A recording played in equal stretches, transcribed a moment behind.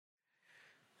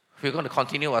We're going to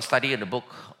continue our study in the book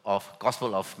of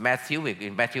Gospel of Matthew. We're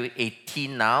in Matthew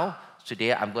 18 now.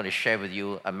 Today I'm going to share with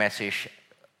you a message,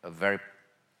 a very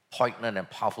poignant and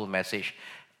powerful message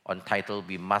entitled,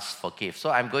 We Must Forgive. So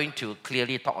I'm going to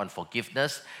clearly talk on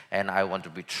forgiveness, and I want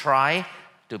to try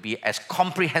to be as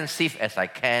comprehensive as I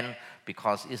can,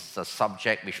 because it's a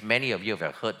subject which many of you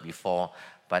have heard before,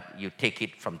 but you take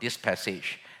it from this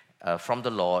passage from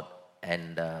the Lord,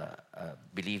 and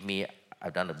believe me,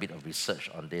 I've done a bit of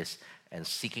research on this and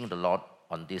seeking the Lord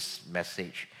on this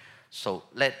message. So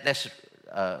let's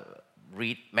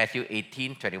read Matthew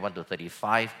 18, 21 to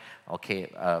 35. Okay,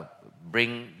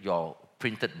 bring your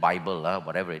printed Bible,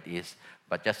 whatever it is,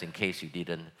 but just in case you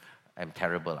didn't, I'm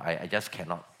terrible. I just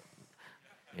cannot,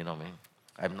 you know what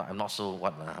I mean? I'm not so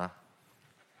what,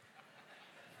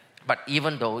 But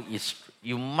even though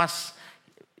you must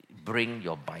bring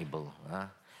your Bible.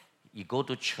 You go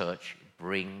to church,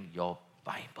 bring your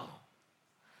Bible.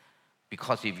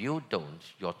 Because if you don't,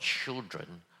 your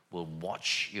children will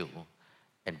watch you,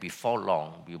 and before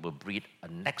long, we will breed a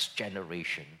next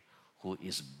generation who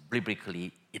is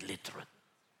biblically illiterate.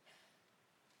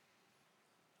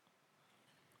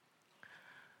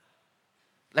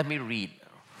 Let me read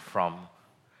from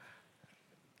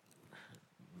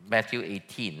Matthew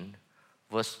 18,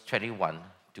 verse 21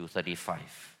 to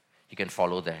 35. You can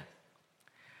follow there.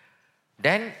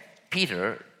 Then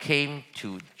Peter came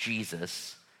to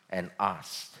Jesus and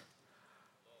asked,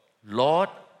 Lord,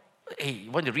 hey,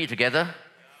 you want to read together?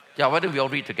 Yeah, why don't we all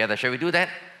read together? Shall we do that?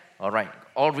 All right,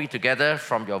 all read together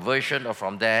from your version or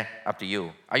from there, up to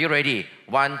you. Are you ready?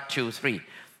 1, 2, 3.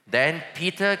 Then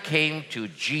Peter came to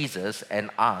Jesus and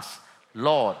asked,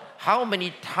 Lord, how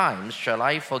many times shall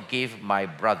I forgive my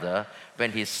brother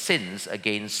when he sins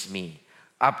against me?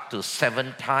 Up to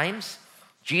 7 times?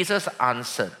 Jesus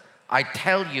answered, I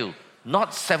tell you,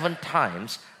 not 7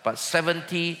 times, but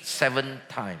 77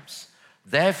 times.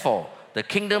 Therefore, the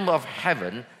kingdom of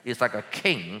heaven is like a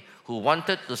king who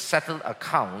wanted to settle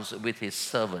accounts with his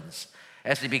servants.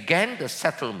 As he began the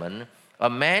settlement, a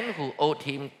man who owed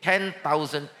him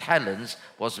 10,000 talents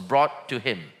was brought to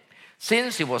him.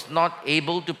 Since he was not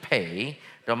able to pay,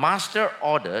 the master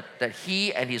ordered that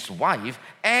he and his wife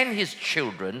and his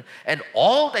children and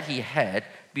all that he had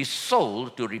be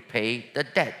sold to repay the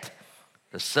debt.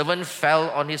 The servant fell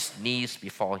on his knees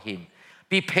before him.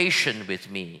 Be patient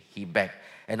with me, he begged,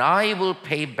 and I will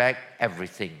pay back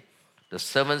everything. The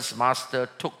servant's master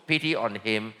took pity on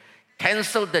him,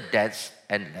 canceled the debts,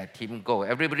 and let him go.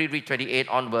 Everybody read 28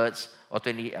 onwards, or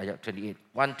 28.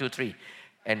 1, 2, 3.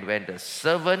 And when the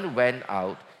servant went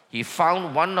out, he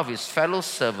found one of his fellow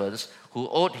servants who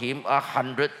owed him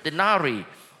 100 denarii.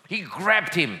 He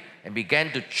grabbed him and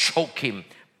began to choke him.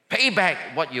 Pay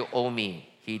back what you owe me,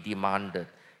 he demanded.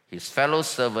 His fellow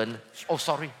servant,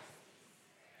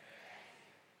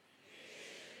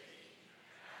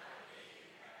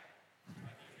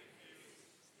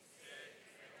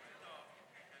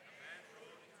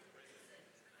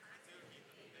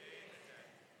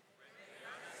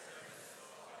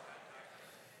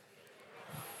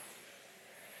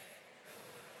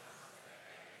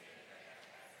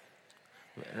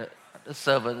 the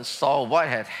servants saw what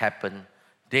had happened.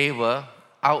 They were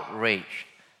outraged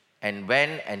and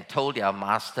went and told their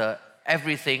master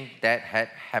everything that had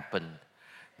happened.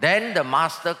 Then the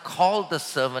master called the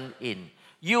servant in.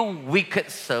 You wicked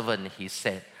servant, he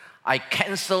said. I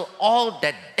cancel all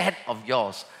that debt of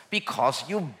yours because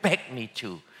you begged me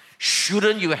to.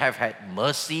 Shouldn't you have had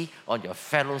mercy on your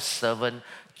fellow servant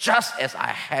just as I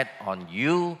had on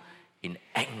you? In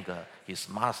anger, his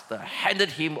master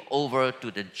handed him over to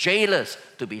the jailers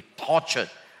to be tortured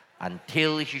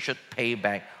until he should pay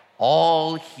back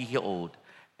all he owed.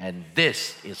 And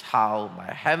this is how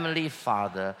my heavenly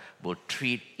Father will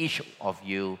treat each of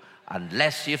you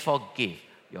unless you forgive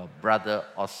your brother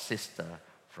or sister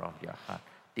from your heart.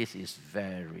 This is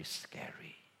very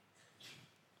scary.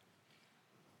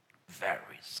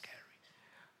 Very scary.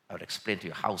 I will explain to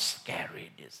you how scary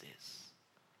this is.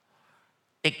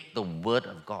 Take the word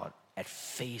of God at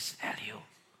face value.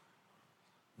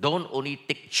 Don't only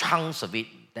take chunks of it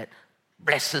that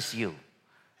blesses you.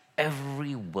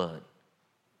 Every word,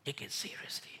 take it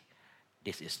seriously.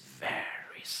 This is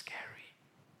very scary.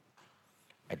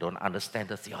 I don't understand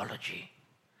the theology.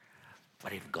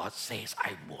 But if God says,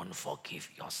 I won't forgive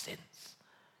your sins,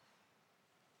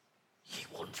 He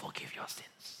won't forgive your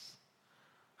sins.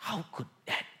 How could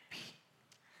that be?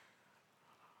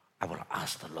 I will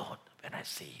ask the Lord when I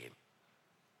see Him.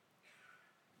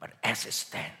 But as it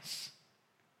stands,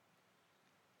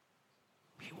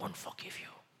 He won't forgive you.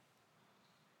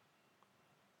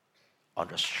 On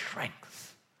the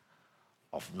strength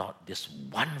of not this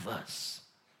one verse,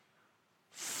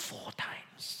 4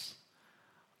 times.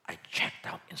 I checked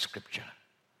out in Scripture.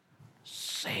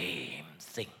 Same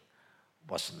thing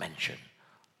was mentioned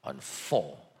on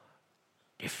 4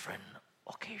 different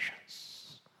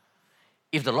occasions.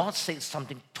 If the Lord says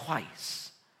something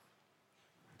twice,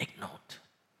 take note.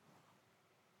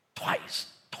 Twice.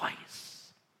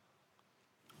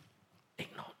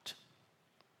 Take note.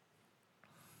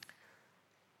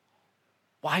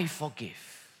 Why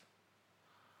forgive?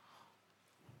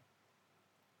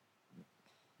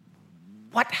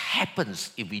 What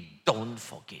happens if we don't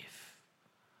forgive?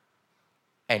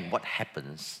 And what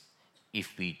happens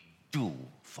if we do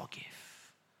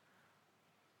forgive?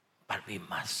 But we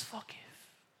must forgive.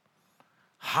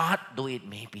 Hard though it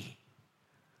may be.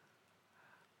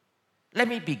 Let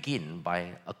me begin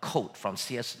by a quote from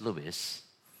C.S. Lewis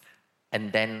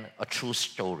and then a true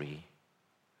story.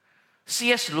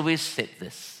 C.S. Lewis said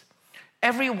this: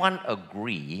 everyone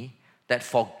agree that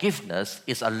forgiveness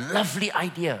is a lovely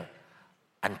idea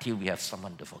until we have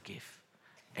someone to forgive.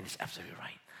 And it's absolutely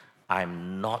right.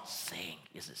 I'm not saying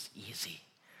it is easy.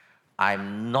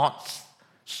 I'm not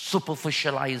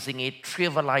superficializing it,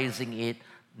 trivializing it.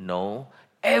 No,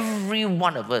 every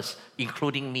one of us,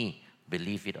 including me,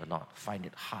 believe it or not, find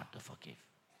it hard to forgive.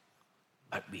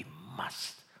 But we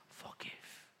must forgive.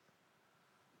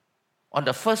 On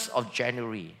the 1st of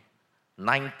January,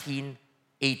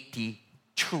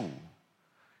 1982,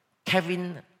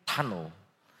 Kevin Tunnell,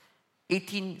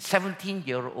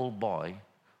 17-year-old boy,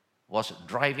 was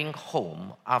driving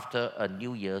home after a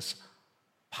New Year's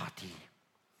party.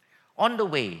 On the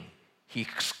way,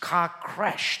 his car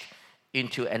crashed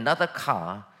into another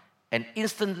car and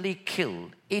instantly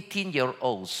killed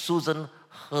 18-year-old Susan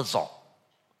Herzog.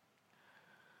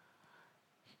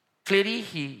 Clearly,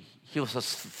 he was at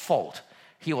fault.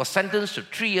 He was sentenced to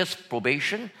 3 years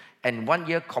probation and 1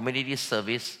 year community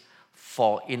service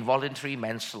for involuntary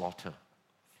manslaughter.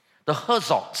 The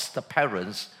Herzogs, the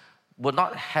parents, were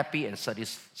not happy and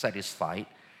satisfied.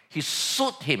 He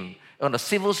sued him on a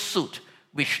civil suit,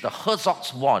 which the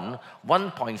Herzogs won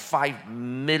 1.5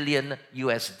 million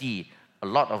USD, a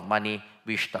lot of money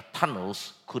which the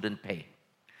Tunnels couldn't pay.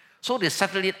 So they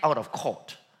settled it out of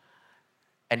court.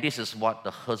 And this is what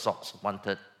the Herzogs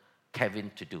wanted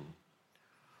Kevin to do.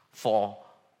 For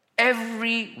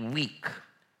every week,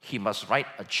 he must write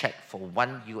a check for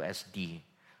 1 USD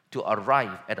to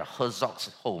arrive at a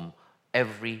Herzog's home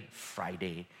every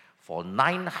Friday for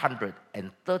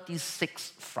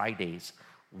 936 Fridays,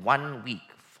 1 week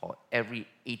for every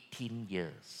 18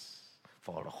 years,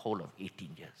 for the whole of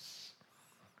 18 years.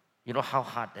 You know how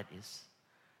hard that is?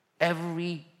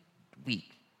 Every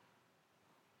week,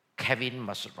 Kevin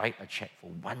must write a check for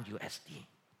 1 USD.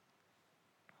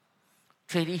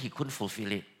 Clearly, he couldn't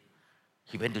fulfill it.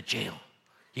 He went to jail.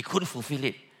 He couldn't fulfill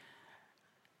it.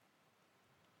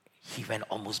 He went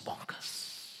almost bonkers.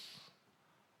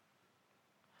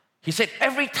 He said,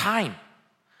 every time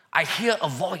I hear a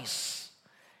voice,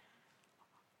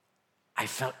 I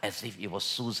felt as if it was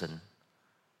Susan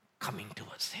coming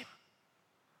towards him.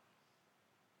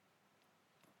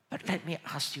 But let me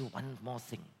ask you one more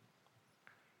thing.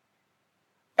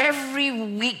 Every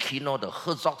week, the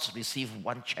Herzogs receive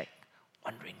 1 check,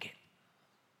 1 ringgit.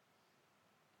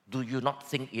 Do you not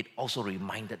think it also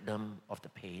reminded them of the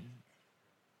pain?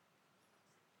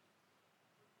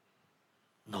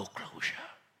 No closure.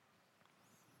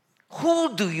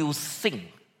 Who do you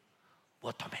think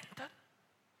were tormented?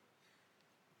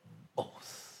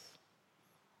 Both.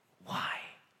 Why?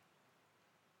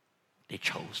 They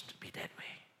chose to be that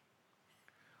way.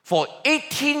 For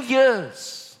 18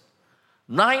 years,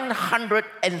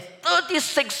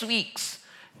 936 weeks,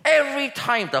 every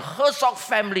time the Herzog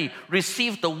family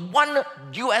received the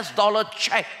 $1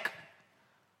 check,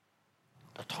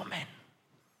 the torment,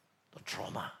 the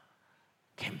trauma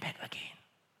came back again.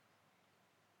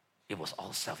 It was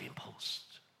all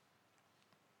self-imposed.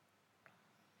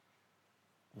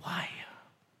 Why?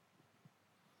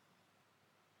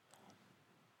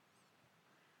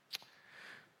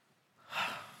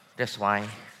 That's why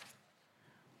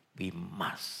we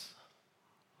must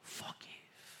forgive.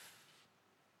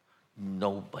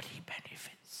 Nobody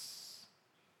benefits.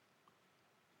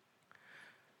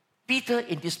 Peter,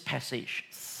 in this passage,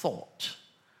 thought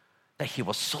that he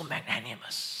was so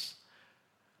magnanimous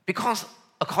because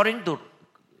according to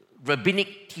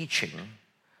rabbinic teaching,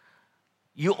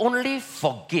 you only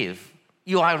forgive,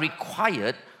 you are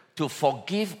required to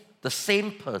forgive the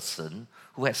same person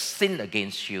who has sinned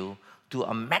against you to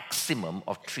a maximum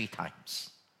of 3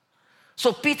 times.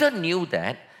 So Peter knew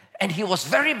that, and he was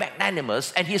very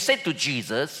magnanimous, and he said to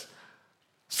Jesus,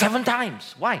 7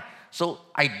 times. Why? So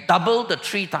I doubled the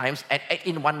 3 times and add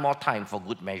in 1 more time for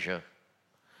good measure.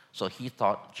 So he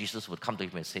thought Jesus would come to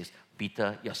him and say,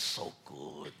 Peter, you're so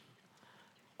good.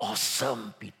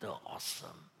 Awesome, Peter,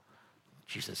 awesome.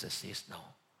 Jesus says, no.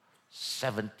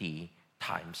 70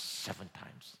 times, 7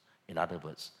 times. In other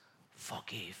words,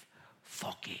 forgive,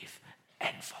 forgive,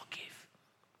 and forgive.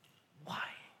 Why?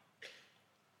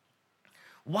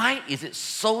 Why is it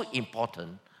so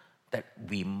important that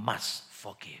we must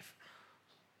forgive?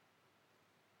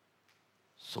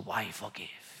 So why forgive?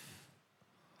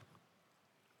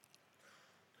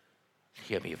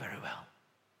 Hear me very well.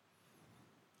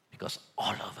 Because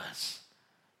all of us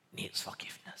needs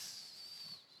forgiveness.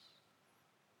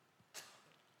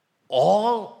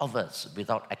 All of us,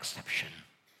 without exception,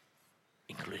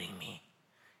 including me,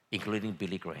 including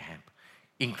Billy Graham,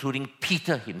 including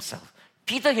Peter himself.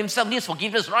 Peter himself needs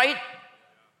forgiveness, right?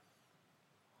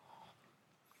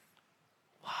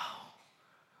 Wow.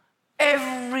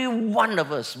 Every one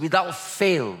of us, without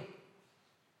fail,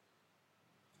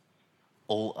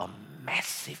 owe a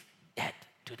massive debt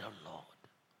to the Lord.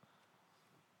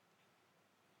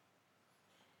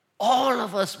 All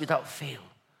of us, without fail,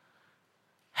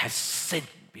 have sinned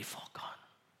before God.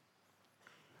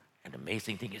 And the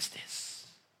amazing thing is this.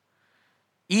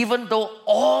 Even though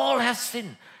all have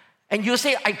sinned, and you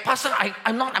say, Pastor,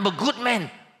 I'm a good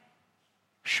man.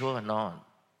 Sure not.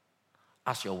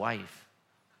 Ask your wife.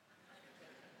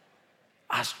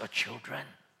 Ask your children.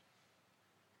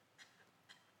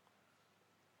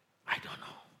 I don't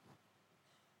know.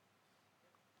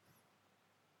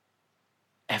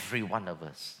 Every one of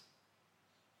us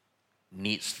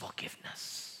needs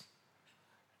forgiveness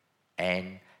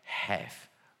and have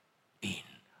been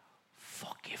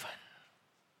forgiven.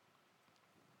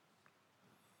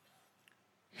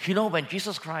 You know, when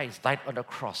Jesus Christ died on the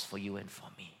cross for you and for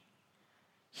me,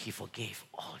 He forgave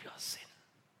all your sin.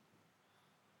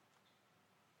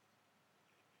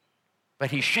 When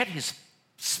He shed His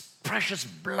precious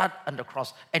blood on the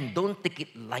cross, and don't take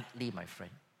it lightly, my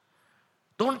friend.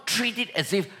 Don't treat it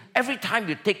as if every time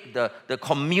you take the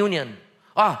communion,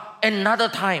 another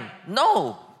time.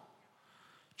 No.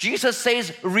 Jesus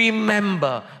says,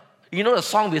 remember. You know the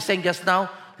song we sang just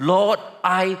now? Lord,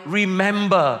 I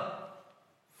remember.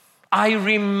 I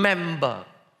remember.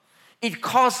 It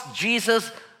cost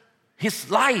Jesus His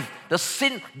life, the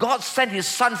sin. God sent His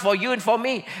Son for you and for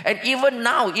me. And even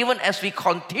now, even as we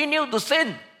continue to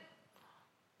sin,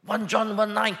 1 John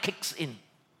 1:9 kicks in.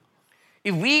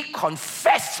 If we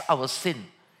confess our sin,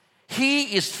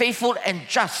 He is faithful and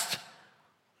just.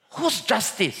 Whose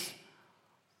justice?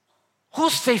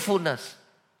 Whose faithfulness?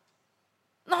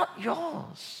 Not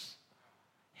yours.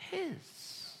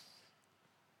 His.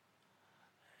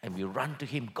 And we run to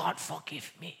Him, God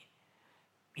forgive me.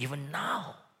 Even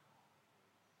now.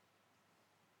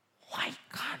 Why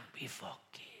can't we forgive?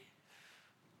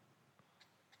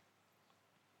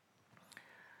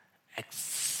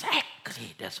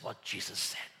 Exactly, that's what Jesus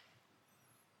said.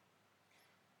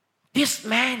 This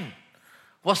man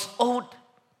was owed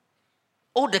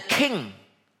the king,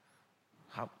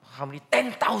 how many?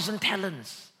 10,000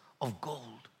 talents of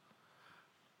gold.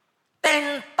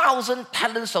 10,000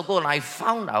 talents of gold. And I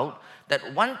found out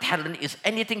that 1 talent is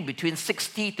anything between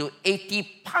 60 to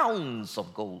 80 pounds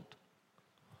of gold.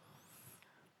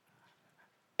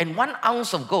 And 1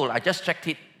 ounce of gold, I just checked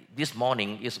it this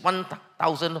morning, is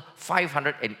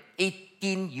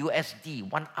 1,518 USD,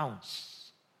 1 ounce.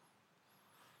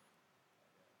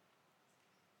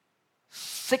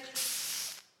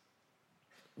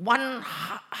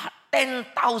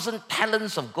 10,000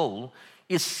 talents of gold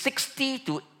is 60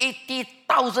 to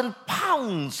 80,000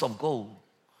 pounds of gold.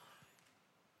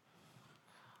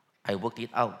 I worked it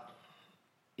out.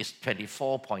 It's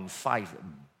 24.5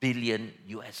 billion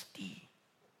USD.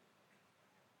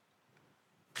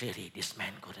 Clearly, this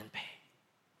man couldn't pay.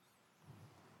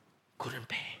 Couldn't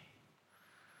pay.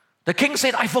 The king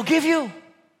said, I forgive you.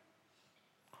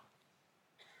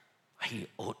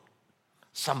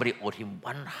 Somebody owed him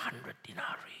 100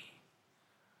 denarii.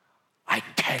 I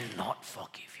cannot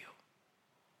forgive you.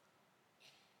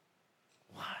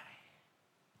 Why?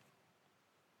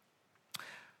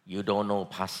 You don't know,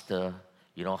 Pastor,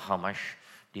 you know how much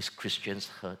these Christians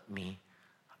hurt me?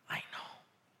 I know.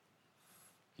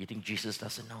 You think Jesus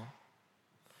doesn't know?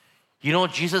 You know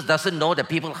Jesus doesn't know that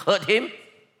people hurt Him?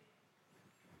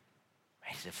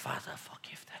 He said, Father,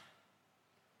 forgive them.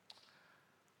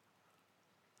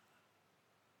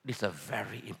 This is a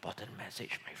very important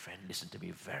message, my friend. Listen to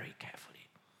me very carefully.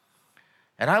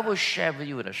 And I will share with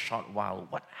you in a short while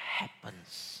what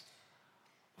happens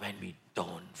when we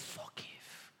don't forgive.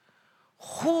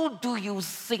 Who do you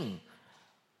think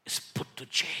is put to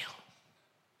jail?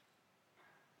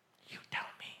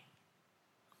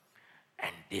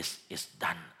 this is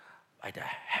done by the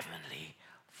Heavenly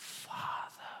Father.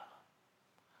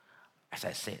 As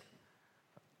I said,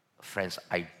 friends,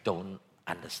 I don't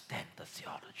understand the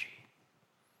theology,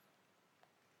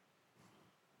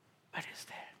 but it's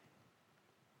there.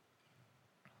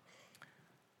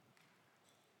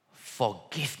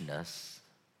 Forgiveness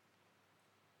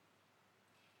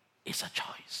is a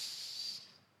choice.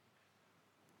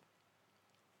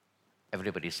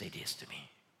 Everybody say this to me.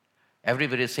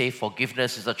 Everybody say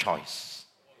forgiveness is a choice.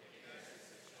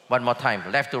 One more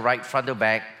time, left to right, front to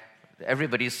back.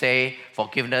 Everybody say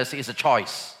forgiveness is a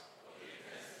choice.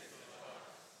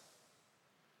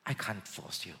 I can't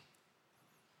force you.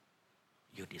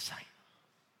 You decide.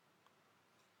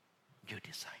 You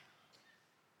decide.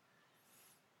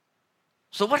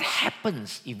 So what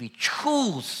happens if we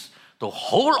choose to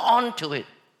hold on to it?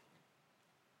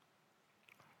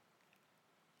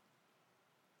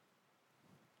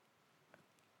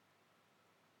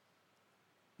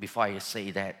 Before I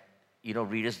say that,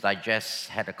 Reader's Digest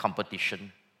had a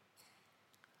competition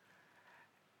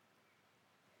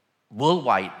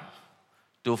worldwide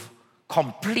to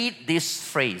complete this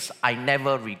phrase, I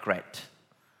never regret.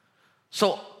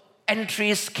 So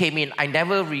entries came in, I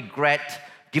never regret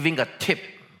giving a tip,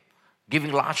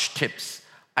 giving large tips.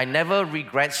 I never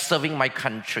regret serving my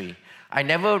country. I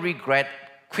never regret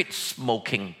quit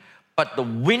smoking. But the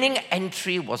winning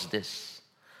entry was this: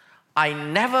 I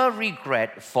never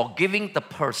regret forgiving the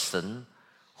person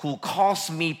who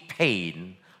caused me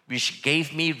pain, which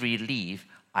gave me relief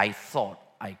I thought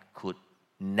I could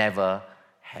never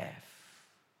have.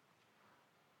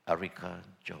 Erica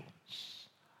Jones,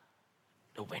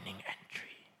 the winning entry.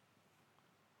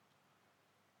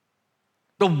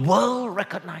 The world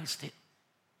recognized it.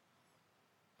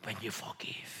 When you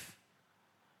forgive,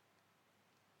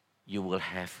 you will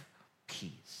have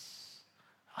peace.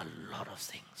 A lot of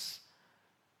things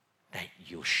that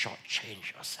you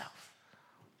shortchange yourself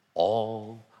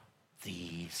all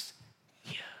these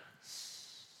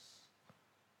years.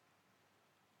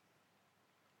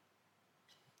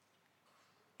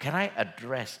 Can I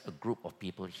address a group of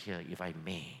people here, if I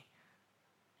may,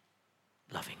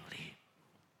 lovingly?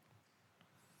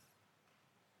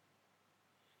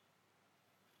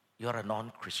 You're a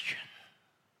non-Christian.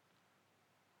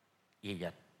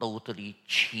 You're totally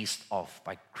cheesed off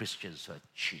by Christians who have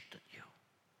cheated you.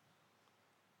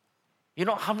 You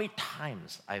know how many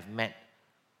times I've met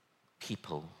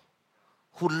people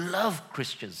who love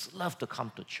Christians, love to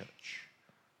come to church,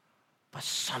 but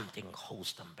something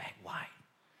holds them back. Why?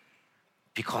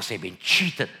 Because they've been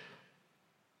cheated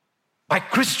by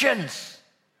Christians.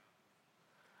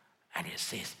 And it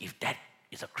says, if that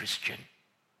is a Christian,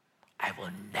 I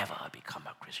will never become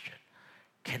a Christian.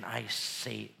 Can I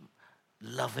say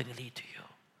lovingly to you,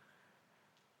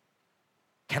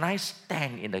 can I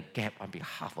stand in the gap on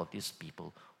behalf of these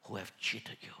people who have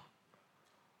cheated you?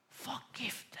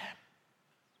 Forgive them.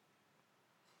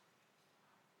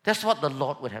 That's what the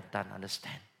Lord would have done,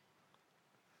 understand?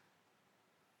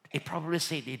 He probably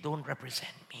say they don't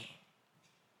represent me.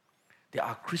 They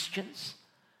are Christians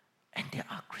and they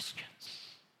are Christians.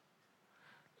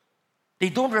 They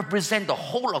don't represent the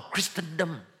whole of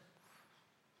Christendom.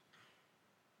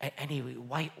 Anyway,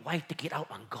 why take it out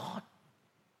on God?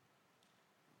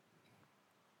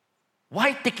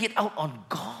 Why take it out on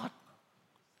God?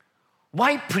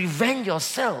 Why prevent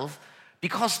yourself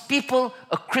because people,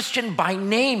 a Christian by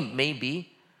name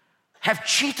maybe, have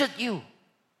cheated you?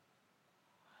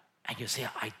 And you say,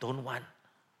 I don't want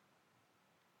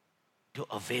to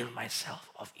avail myself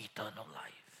of eternal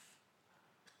life.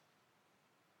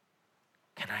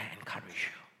 Can I encourage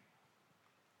you?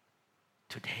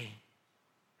 Today,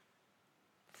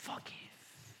 forgive.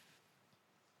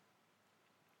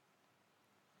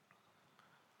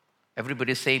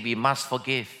 Everybody say, we must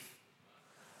forgive.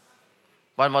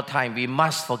 One more time, we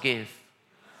must forgive.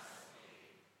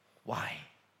 Why?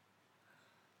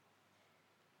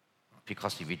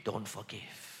 Because if we don't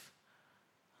forgive,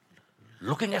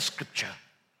 looking at Scripture,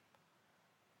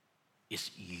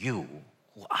 it's you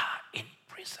who are in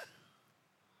prison.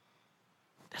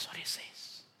 That's what it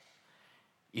says.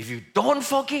 If you don't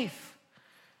forgive,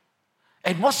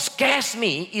 and what scares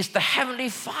me is the Heavenly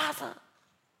Father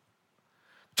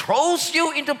throws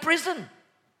you into prison.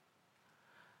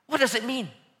 What does it mean?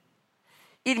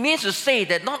 It means to say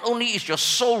that not only is your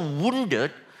soul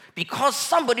wounded because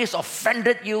somebody has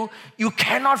offended you, you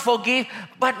cannot forgive,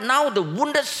 but now the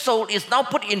wounded soul is now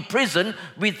put in prison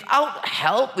without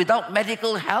help, without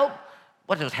medical help.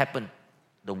 What will happen?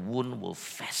 The wound will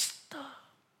fester.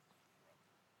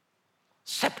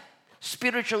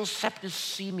 Spiritual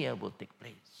septicemia will take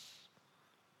place.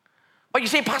 But you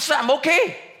say, Pastor, I'm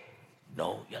okay.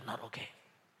 No, you're not okay.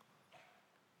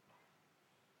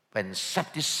 When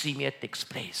septicemia takes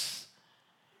place,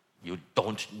 you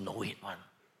don't know it, one.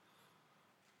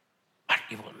 But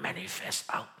it will manifest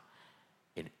out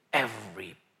in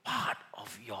every part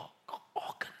of your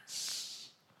organs.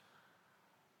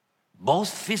 Both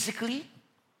physically,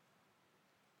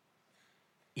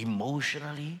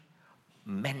 emotionally,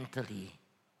 mentally,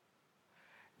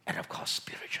 and of course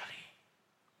spiritually.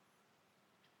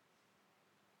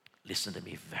 Listen to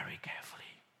me very carefully.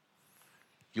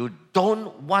 You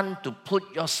don't want to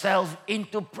put yourself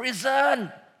into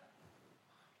prison.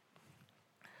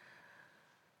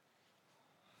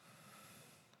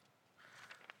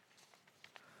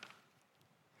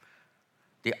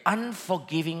 The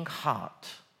unforgiving heart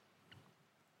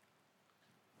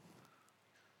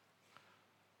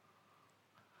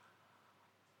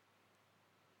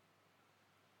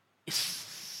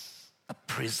is a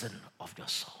prison of your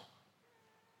soul.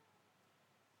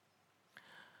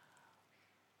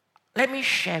 Let me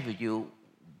share with you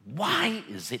why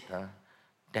is it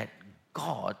that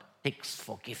God takes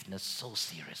forgiveness so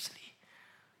seriously.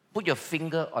 Put your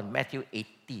finger on Matthew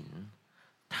 18.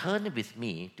 Turn with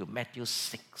me to Matthew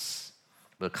 6.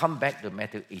 We'll come back to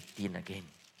Matthew 18 again.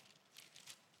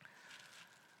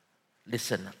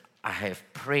 Listen, I have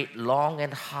prayed long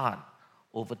and hard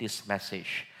over this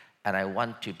message, and I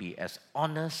want to be as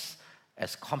honest,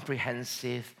 as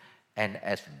comprehensive, and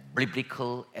as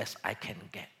biblical as I can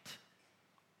get.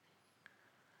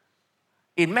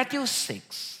 In Matthew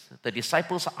 6, the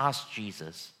disciples asked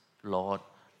Jesus, Lord,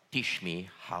 teach me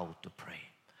how to pray.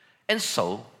 And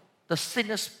so, the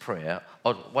sinner's prayer,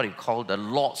 or what you call the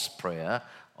Lord's Prayer,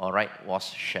 all right, was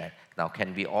shared. Now,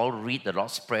 can we all read the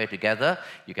Lord's Prayer together?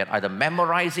 You can either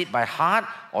memorize it by heart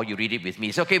or you read it with me.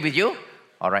 Is it okay with you?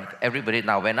 All right, everybody.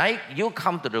 Now, when you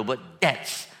come to the word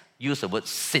debts, use the word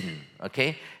sin,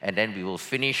 okay? And then we will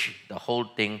finish the whole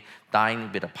thing. Thine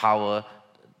be the power,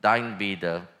 thine be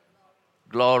the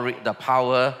glory, the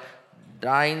power,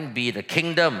 thine be the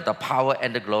kingdom, the power,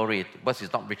 and the glory. But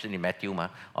it's not written in Matthew,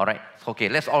 all right? Okay,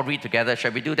 let's all read together.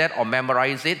 Shall we do that or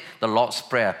memorize it? The Lord's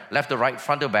Prayer. Left to right,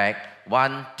 front to back.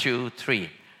 1, 2, 3.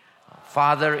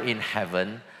 Father in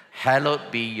heaven,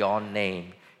 hallowed be your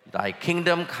name. Thy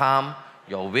kingdom come,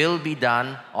 your will be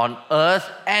done on earth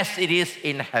as it is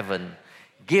in heaven.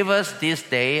 Give us this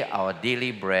day our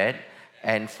daily bread,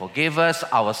 and forgive us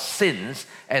our sins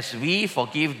as we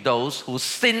forgive those who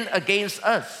sin against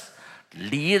us.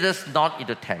 Lead us not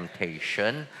into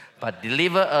temptation, but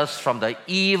deliver us from the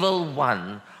evil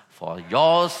one. For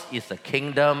yours is the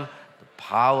kingdom, the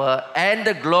power, and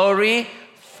the glory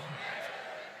forever.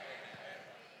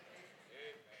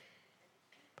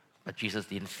 But Jesus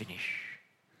didn't finish.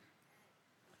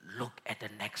 Look at the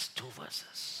next two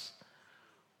verses.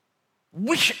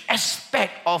 Which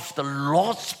aspect of the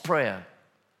Lord's Prayer,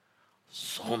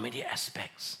 so many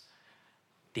aspects,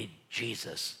 did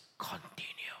Jesus continue?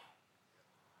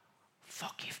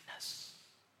 Forgiveness.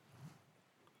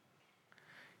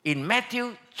 In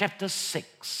Matthew chapter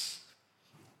 6,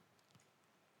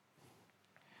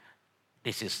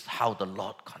 this is how the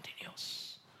Lord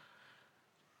continues.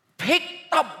 Pick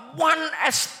up one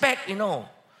aspect,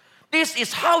 This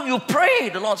is how you pray,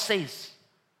 the Lord says.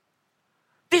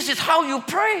 This is how you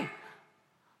pray.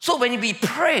 So when we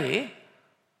pray,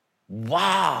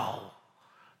 wow,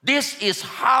 this is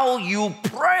how you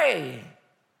pray.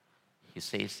 He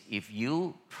says, if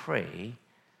you pray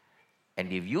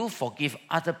and if you forgive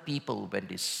other people when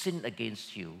they sin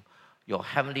against you, your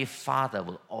heavenly Father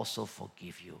will also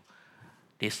forgive you.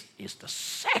 This is the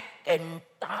second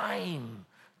time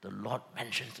the Lord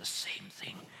mentions the same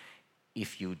thing.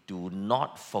 If you do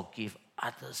not forgive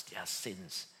others their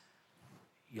sins,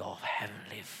 your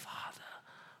heavenly Father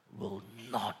will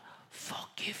not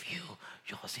forgive you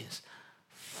your sins.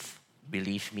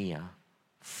 Believe me,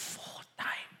 4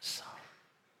 times.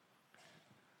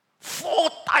 4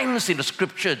 times in the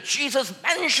scripture, Jesus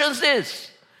mentions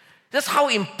this. That's how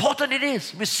important it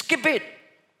is. We skip it.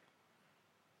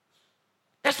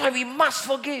 That's why we must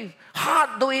forgive,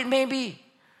 hard though it may be.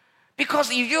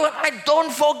 Because if you and I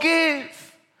don't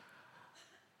forgive,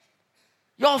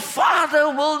 your Father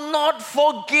will not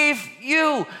forgive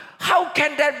you. How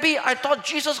can that be? I thought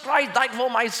Jesus Christ died for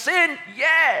my sin.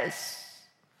 Yes.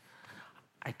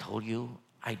 I told you,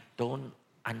 I don't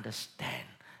understand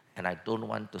and I don't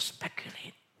want to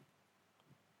speculate.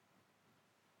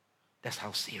 That's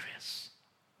how serious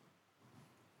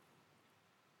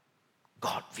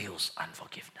God views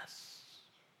unforgiveness.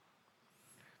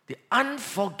 The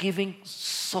unforgiving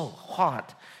soul,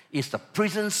 heart, is the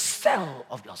prison cell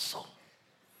of your soul.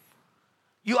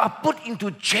 You are put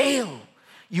into jail.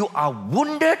 You are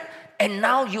wounded, and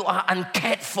now you are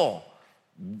uncared for.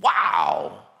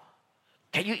 Wow!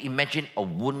 Can you imagine a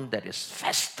wound that is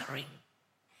festering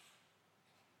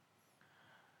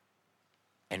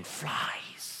and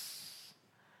flies?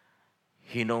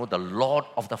 You know, the Lord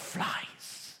of the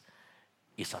Flies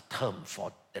is a term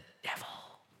for the devil.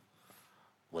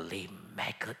 Will lay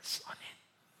maggots on it,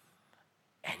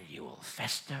 and you will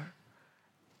fester,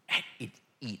 and it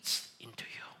eats into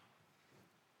you.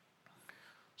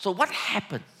 So what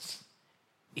happens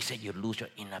is that you lose your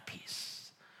inner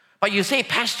peace. But you say,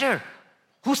 Pastor,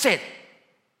 who said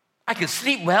I can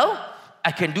sleep well?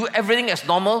 I can do everything as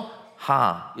normal?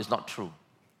 It's not true.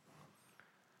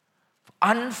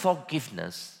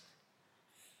 Unforgiveness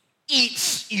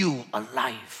eats you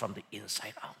alive from the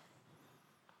inside out.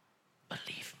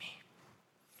 Believe me.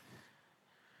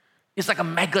 It's like a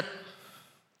maggot,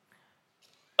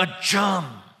 a germ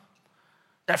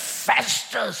that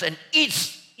festers and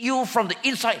eats you from the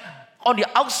inside. On the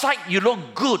outside, you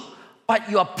look good, but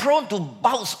you are prone to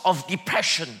bouts of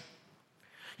depression.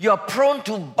 You are prone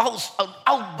to bouts of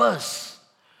outbursts.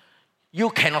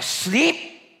 You cannot sleep.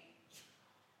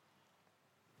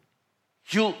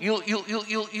 You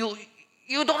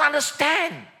don't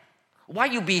understand why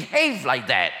you behave like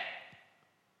that.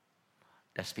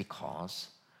 That's because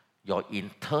your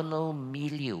internal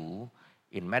milieu,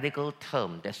 in medical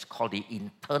term, that's called the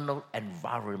internal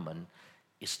environment,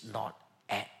 is not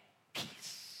at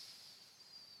peace.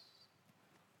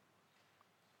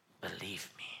 Believe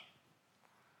me.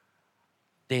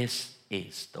 This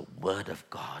is the Word of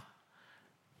God.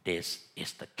 This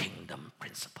is the kingdom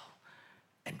principle.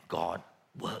 And God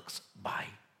works by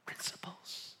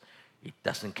principles. It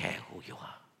doesn't care who you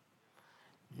are.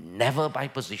 Never by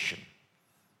position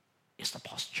is the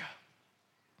posture.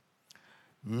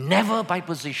 Never by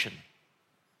position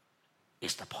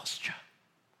is the posture.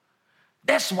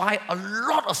 That's why a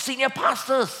lot of senior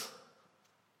pastors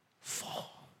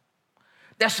fall.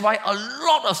 That's why a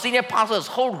lot of senior pastors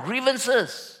hold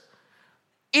grievances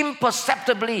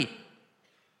imperceptibly,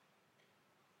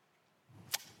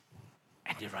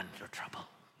 and they run into trouble.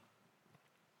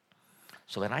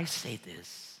 So when I say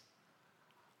this,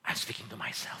 I'm speaking to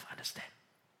myself, understand?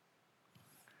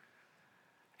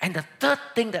 And the third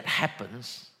thing that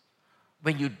happens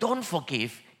when you don't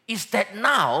forgive is that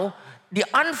now the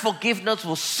unforgiveness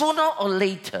will sooner or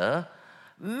later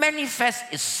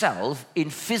manifest itself in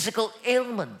physical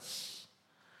ailments.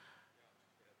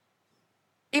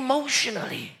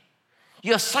 Emotionally,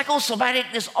 your psychosomatic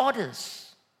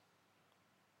disorders.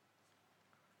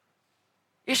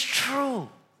 It's true.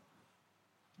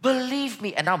 Believe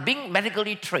me. And now being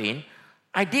medically trained,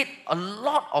 I did a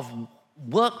lot of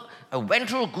work. I went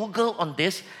through Google on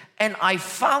this, and I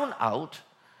found out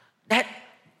that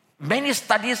many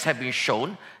studies have been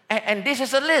shown, and this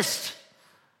is a list.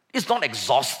 It's not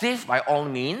exhaustive by all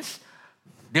means.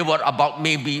 There were about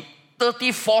maybe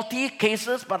 30, 40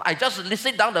 cases, but I just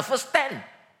listed down the first 10.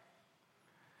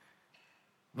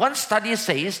 One study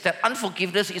says that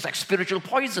unforgiveness is like spiritual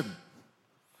poison.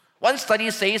 One study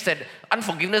says that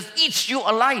unforgiveness eats you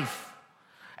alive.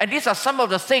 And these are some of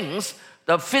the things,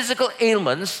 the physical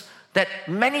ailments that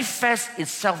manifest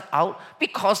itself out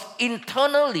because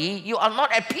internally you are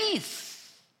not at peace.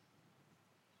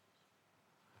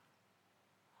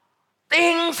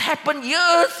 Things happened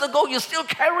years ago, you still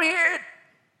carry it.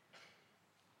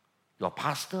 Your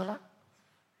pastor,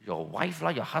 your wife,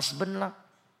 your husband,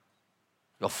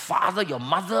 your father, your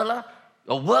mother,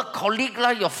 your work colleague,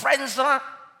 your friends.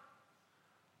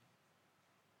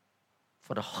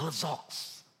 For the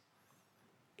Herzogs,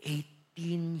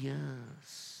 18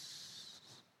 years.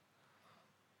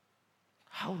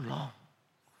 How long?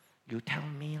 You tell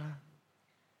me.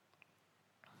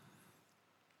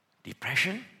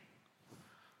 Depression,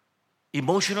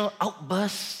 emotional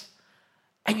outbursts,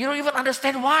 and you don't even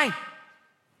understand why.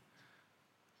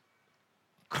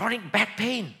 Chronic back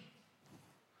pain,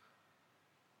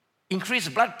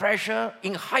 increased blood pressure,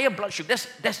 in higher blood sugar.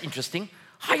 That's interesting.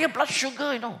 Higher blood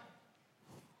sugar,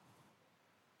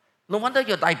 No wonder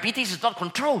your diabetes is not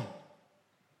controlled.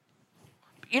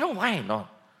 You know why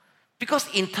not? Because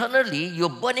internally, you're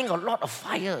burning a lot of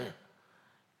fire.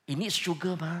 It needs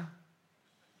sugar,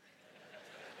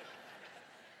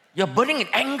 You're burning in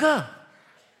anger.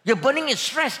 You're burning in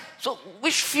stress. So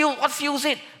what fuels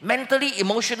it? Mentally,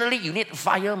 emotionally, you need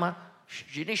fire,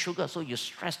 You need sugar, so you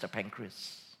stress the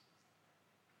pancreas.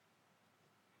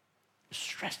 You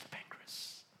stress the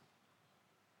pancreas.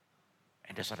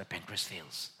 And that's why the pancreas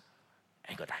fails.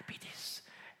 And you got diabetes.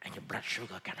 And your blood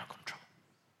sugar cannot control.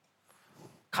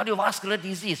 Cardiovascular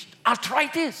disease,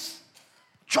 arthritis,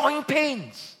 Joint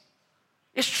pains.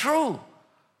 It's true.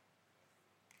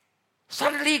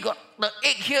 Suddenly got the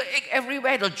ache here, ache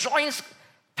everywhere, the joints,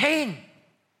 pain.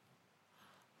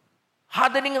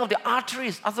 Hardening of the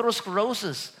arteries,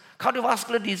 atherosclerosis,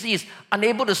 cardiovascular disease,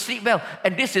 unable to sleep well.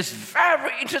 And this is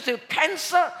very interesting.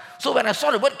 Cancer. So when I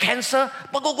saw the word cancer,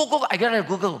 go, I got to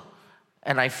Google.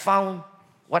 And I found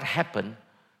what happened.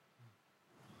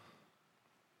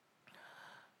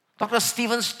 Dr.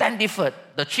 Stephen Standiford,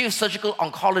 the chief surgical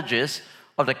oncologist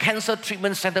of the Cancer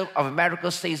Treatment Center of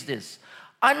America, says this: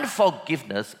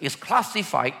 unforgiveness is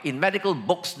classified in medical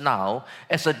books now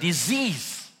as a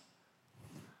disease.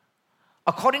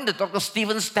 According to Dr.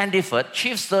 Stephen Standiford,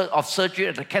 chief of surgery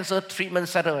at the Cancer Treatment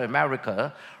Center of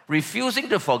America, refusing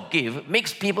to forgive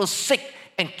makes people sick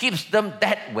and keeps them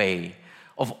that way.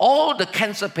 Of all the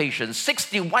cancer patients,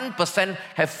 61%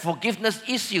 have forgiveness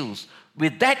issues.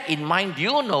 With that in mind, do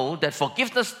you know that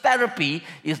forgiveness therapy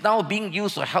is now being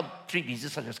used to help treat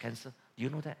diseases such as cancer? Do you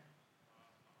know that?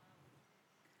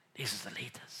 This is the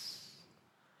latest.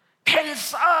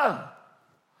 Cancer!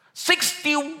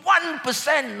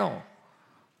 61%, no.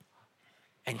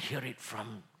 And hear it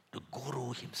from the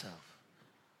guru himself.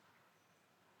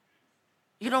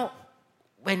 You know,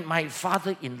 when my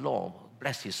father-in-law,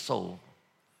 bless his soul,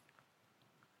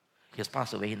 he has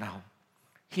passed away now.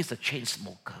 He's a chain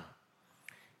smoker.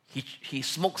 He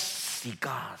smokes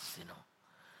cigars, you know.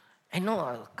 I know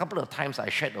a couple of times I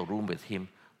shared a room with him.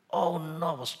 Oh no,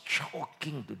 I was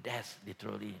choking to death,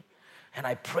 literally. And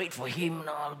I prayed for him, you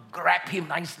know, grabbed him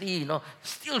nicely, you know.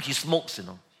 Still he smokes, you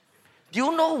know. Do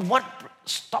you know what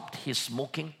stopped his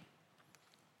smoking?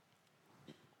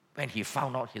 When he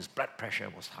found out his blood pressure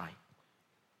was high.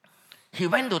 He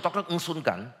went to Dr. Ng Sun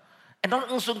Gan, and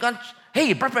Dr. Ng Sun Gan,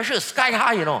 hey, blood pressure is sky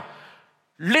high, you know.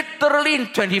 Literally in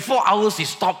 24 hours he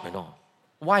stopped, you know.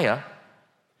 Why?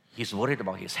 He's worried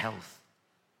about his health.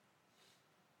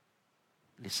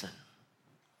 Listen,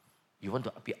 you want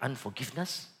to be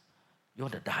unforgiveness? You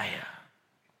want to die?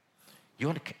 You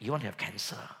want to have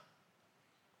cancer?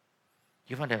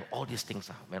 You want to have all these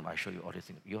things? When I show you all these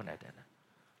things, you want to have that.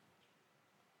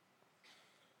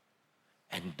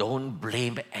 And don't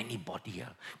blame anybody.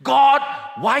 God,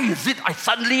 why is it I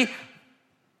suddenly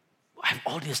have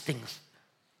all these things?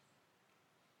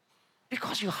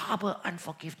 Because you harbor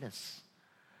unforgiveness.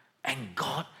 And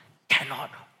God cannot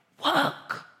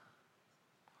work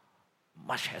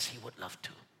much as He would love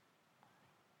to.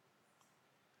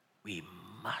 We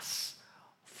must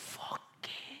forgive.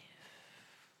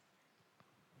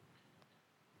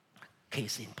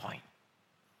 Case in point.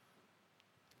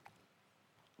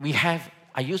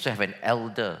 I used to have an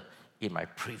elder in my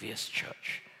previous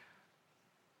church.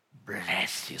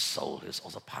 Bless his soul, he's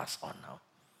also passed on now.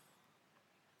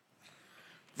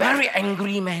 Very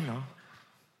angry man, no?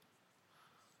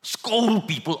 Scold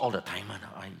people all the time.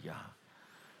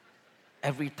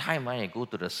 Every time I go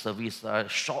to the service,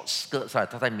 short skirts,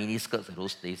 mini skirts in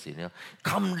those days, you know,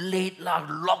 come late,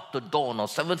 lock the door. No?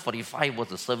 7:45 was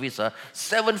the service.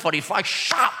 7:45,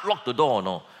 sharp, lock the door.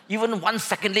 No? Even 1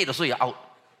 second late, so you're out.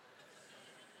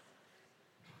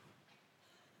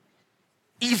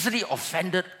 Easily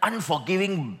offended,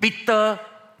 unforgiving, bitter,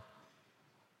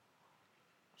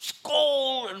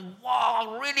 scold, and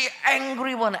wow, really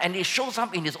angry one. And it shows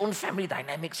up in his own family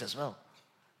dynamics as well.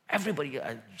 Everybody,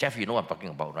 Jeff, you know what I'm talking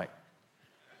about, right?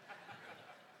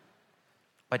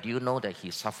 But do you know that he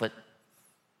suffered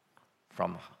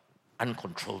from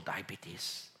uncontrolled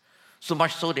diabetes? So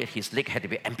much so that his leg had to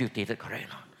be amputated, correct?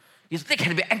 No? His leg had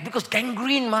to be amputated because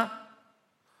gangrene,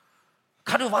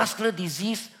 cardiovascular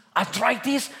disease,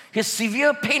 arthritis, his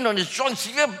severe pain on his joints,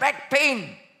 severe back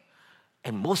pain.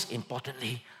 And most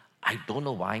importantly, I don't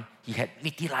know why, he had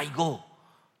vitiligo.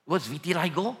 What's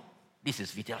vitiligo? This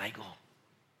is vitiligo.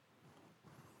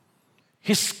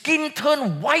 His skin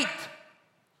turned white.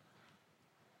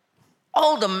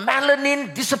 All the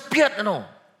melanin disappeared, you know.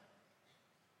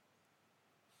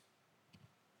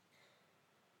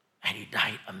 And he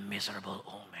died a miserable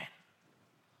old man.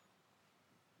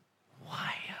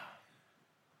 Why?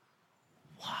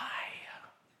 Why?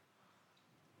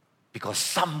 Because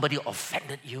somebody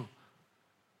offended you.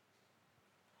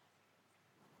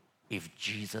 If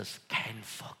Jesus can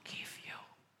forgive you,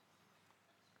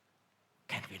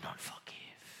 can we not forgive?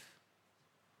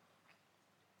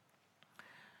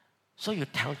 So you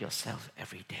tell yourself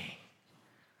every day,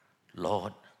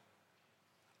 Lord,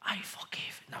 I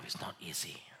forgive. Now it's not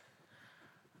easy.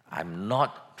 I'm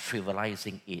not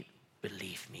trivializing it.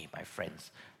 Believe me, my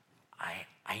friends. I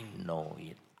know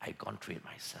it. I've gone through it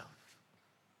myself.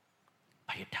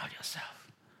 But you tell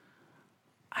yourself,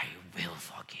 I will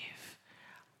forgive.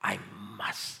 I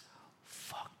must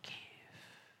forgive.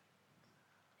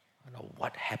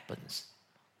 what happens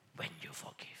when you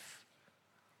forgive.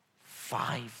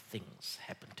 5 things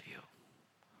happen to you.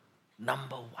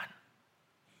 Number 1,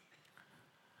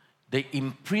 the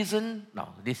imprisoned,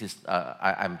 now this is,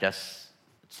 I'm just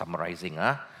summarizing,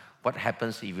 what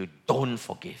happens if you don't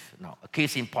forgive. Now, a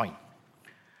case in point.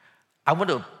 I want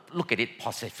to look at it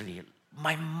positively.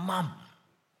 My mom,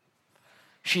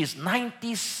 she's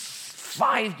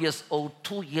 95 years old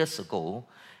 2 years ago,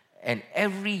 and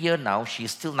every year now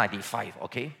she's still 95,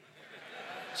 okay?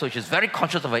 So she's very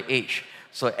conscious of her age.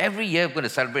 So every year we're going to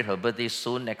celebrate her birthday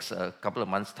soon, next couple of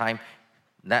months' time.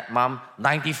 That mom,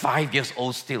 95 years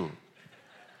old still.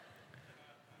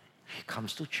 She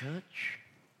comes to church.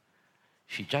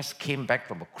 She just came back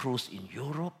from a cruise in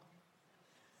Europe.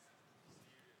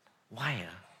 Why?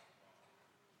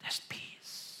 There's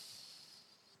peace.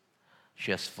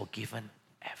 She has forgiven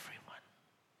everyone.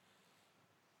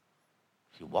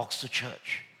 She walks to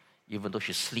church, even though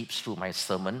she sleeps through my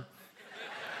sermon,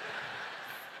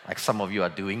 like some of you are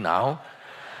doing now.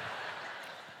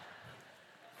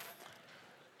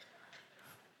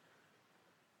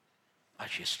 But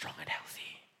she's strong and healthy.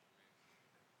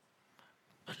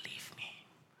 Believe me,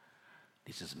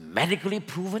 this is medically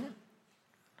proven.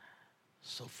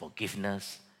 So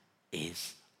forgiveness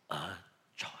is a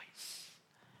choice.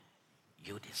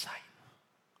 You decide.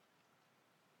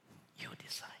 You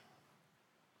decide.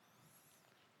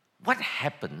 What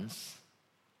happens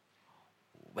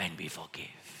when we forgive?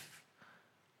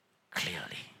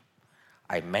 Clearly,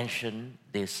 I mentioned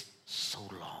this so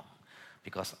long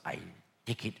because I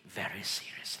take it very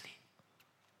seriously.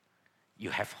 You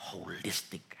have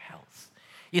holistic health.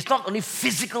 It's not only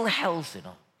physical health,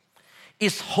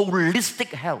 It's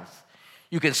holistic health.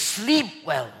 You can sleep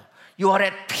well. You are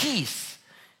at peace.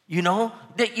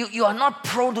 That you are not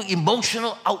prone to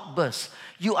emotional outbursts.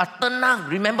 You are tenang.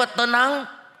 Remember tenang?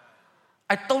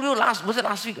 I told you was it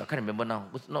last week? I can't remember now.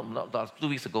 Not 2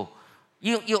 weeks ago.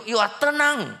 You are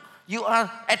tenang. You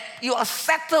are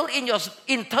settled in your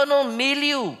internal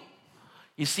milieu.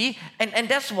 You see? And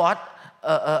that's what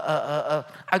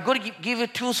I'm going to give you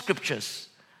 2 scriptures.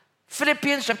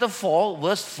 Philippians chapter 4,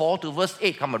 verse 4 to verse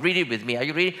 8. Come on, read it with me. Are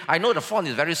you ready? I know the font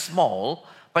is very small,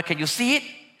 but can you see it?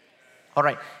 All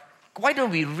right. Why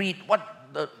don't we read what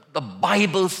the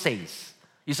Bible says?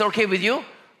 Is it okay with you?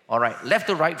 All right. Left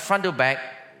to right, front to back.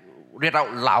 Read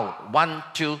out loud. 1,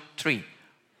 2, 3.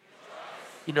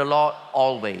 In the Lord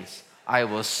always. I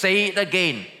will say it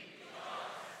again.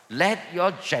 Let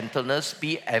your gentleness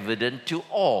be evident to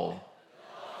all.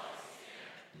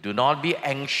 Do not be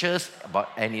anxious about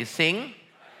anything.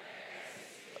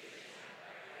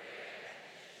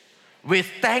 With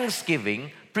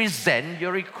thanksgiving, present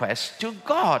your requests to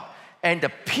God. And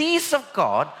the peace of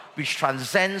God, which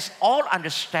transcends all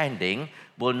understanding,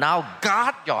 will now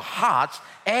guard your hearts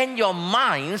and your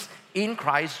minds in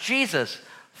Christ Jesus.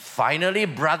 Finally,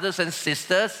 brothers and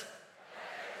sisters,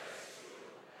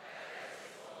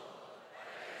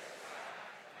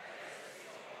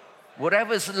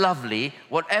 whatever is lovely,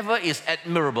 whatever is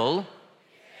admirable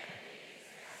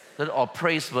or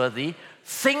praiseworthy,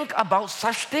 think about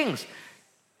such things.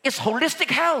 It's holistic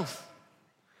health.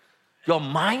 Your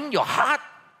mind, your heart,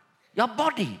 your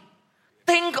body.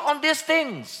 Think on these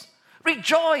things.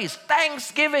 Rejoice,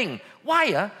 thanksgiving.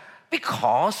 Why?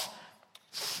 Because,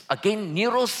 again,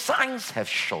 neuroscience have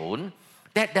shown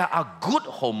that there are good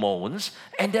hormones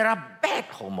and there are bad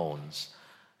hormones.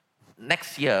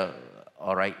 Next year,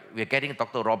 all right, we're getting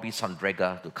Dr. Robbie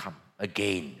Sondrega to come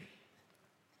again.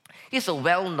 He's a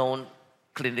well-known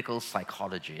clinical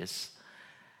psychologist,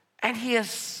 and he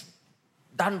has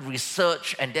done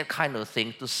research and that kind of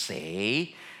thing to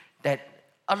say that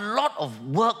a lot of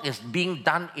work is being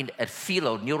done in a field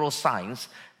of neuroscience.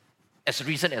 As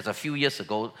recent as a few years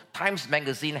ago, Times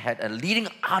Magazine had a leading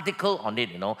article on it,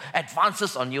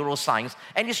 advances on neuroscience,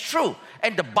 and it's true.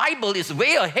 And the Bible is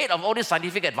way ahead of all this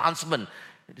scientific advancement.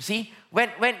 You see,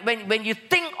 when you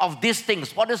think of these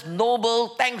things, what is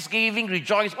noble, thanksgiving,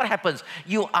 rejoice, what happens?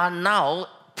 You are now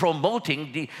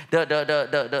promoting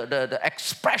the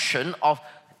expression of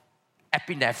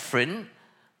epinephrine,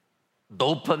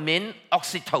 dopamine,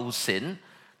 oxytocin.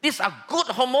 These are good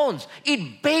hormones.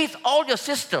 It bathes all your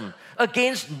system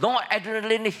against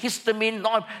noradrenaline,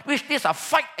 histamine, which these are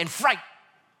fight and fright.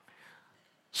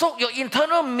 So your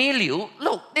internal milieu,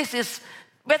 look, this is,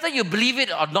 whether you believe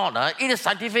it or not, it is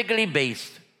scientifically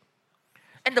based.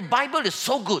 And the Bible is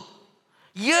so good.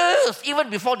 Years, even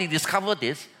before they discovered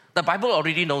this, the Bible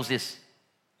already knows this.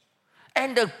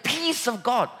 And the peace of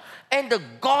God and the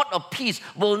God of peace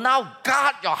will now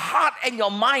guard your heart and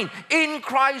your mind in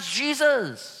Christ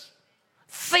Jesus.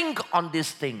 Think on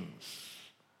these things.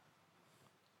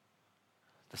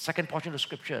 The second portion of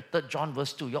Scripture, 3 John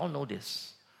verse 2. You all know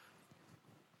this.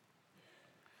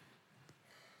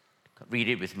 Read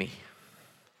it with me.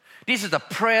 This is the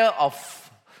prayer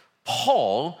of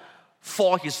Paul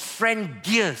for his friend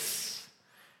Gears.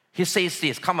 He says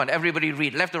this. Come on, everybody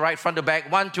read. Left to right, front to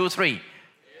back. 1, 2, 3. Yes.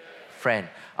 Friend,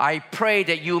 I pray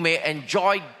that you may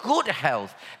enjoy good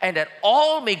health and that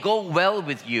all may go well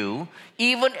with you,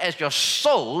 even as your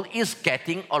soul is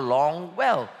getting along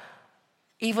well.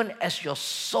 Even as your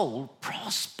soul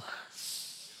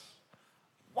prospers.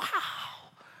 Wow.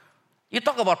 You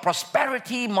talk about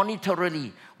prosperity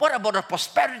monetarily. What about the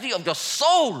prosperity of your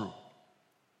soul?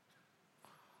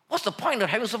 What's the point of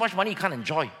having so much money you can't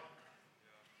enjoy?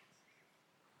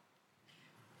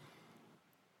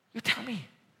 You tell me.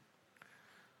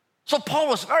 So Paul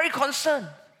was very concerned.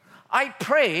 I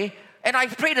pray, and I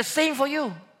pray the same for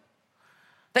you,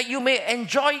 that you may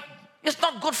enjoy, it's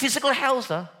not good physical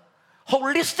health,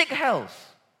 holistic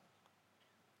health.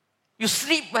 You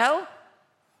sleep well,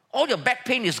 all your back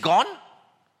pain is gone,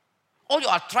 all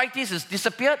your arthritis has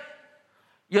disappeared,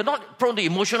 you're not prone to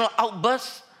emotional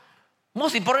outbursts.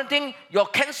 Most important thing, your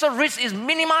cancer risk is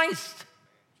minimized.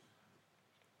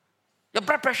 Your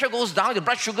blood pressure goes down, your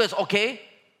blood sugar is okay.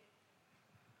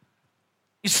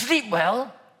 You sleep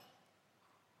well.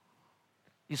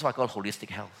 This is what I call holistic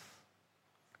health.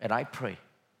 And I pray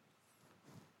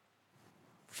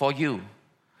for you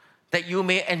that you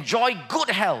may enjoy good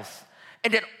health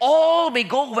and that all may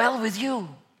go well with you,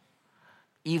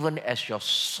 even as your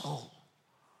soul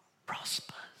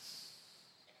prospers.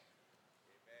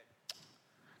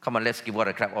 Come on, let's give God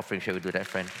a clap offering. Shall we do that,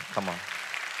 friend? Come on.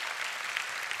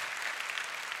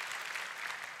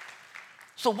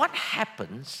 So what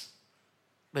happens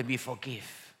when we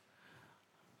forgive?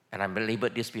 And I've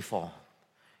belabored this before.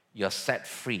 You're set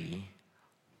free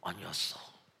on your soul.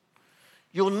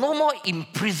 You're no more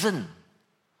imprisoned.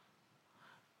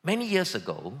 Many years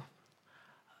ago,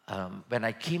 when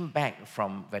I came back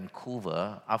from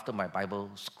Vancouver after my Bible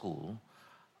school,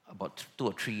 about 2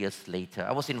 or 3 years later,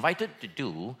 I was invited to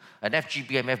do an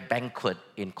FGBMF banquet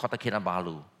in Kota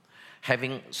Kinabalu.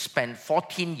 Having spent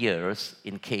 14 years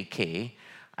in KK,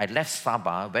 I left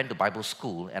Sabah, went to Bible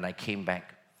school, and I came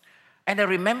back. And I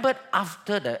remembered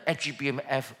after the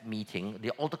FGBMF meeting,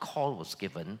 the altar call was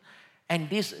given, and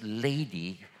this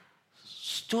lady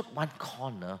stood one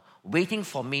corner waiting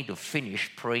for me to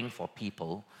finish praying for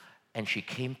people, and she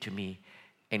came to me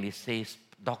and he says,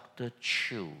 Dr.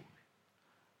 Chee,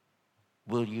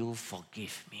 will you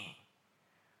forgive me?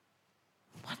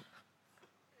 What?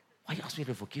 Why you ask me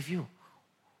to forgive you?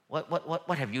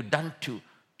 What have you done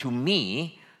to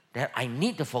me that I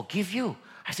need to forgive you?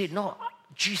 I said, no,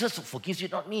 Jesus forgives you,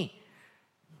 not me.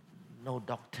 No,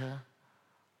 doctor,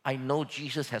 I know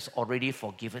Jesus has already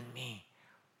forgiven me,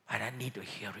 and I need to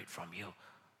hear it from you.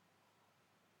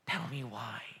 Tell me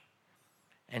why.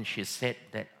 And she said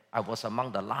that I was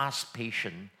among the last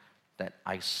patient that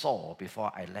I saw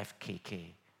before I left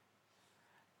KK.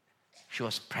 She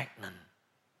was pregnant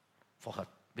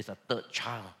with a third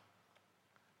child,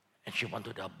 and she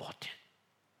wanted to abort it.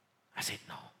 I said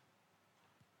no.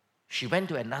 She went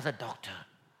to another doctor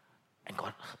and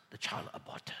got the child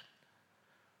aborted.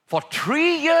 For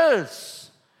 3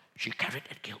 years, she carried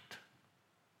that guilt.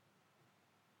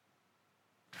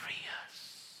 3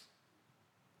 years.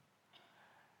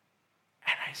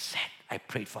 And I said, I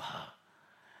prayed for her.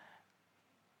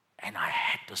 And I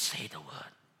had to say the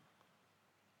word,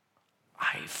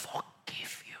 I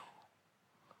forgive you.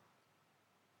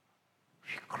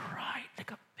 She cried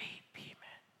like a baby,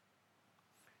 man.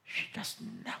 She just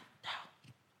knelt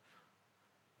down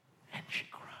and she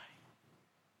cried.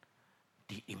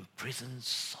 The imprisoned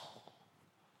soul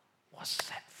was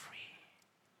set free.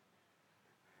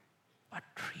 But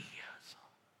 3 years.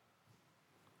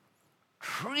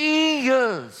 3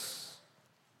 years.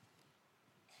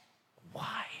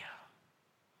 Why?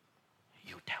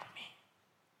 You tell me.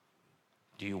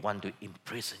 Do you want to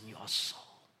imprison your soul?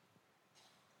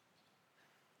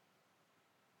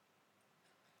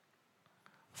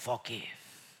 Forgive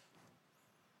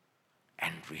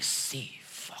and receive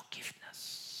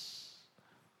forgiveness.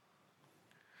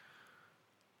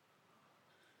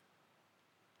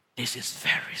 This is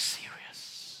very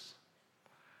serious.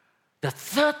 The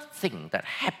third thing that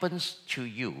happens to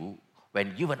you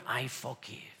when you and I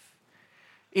forgive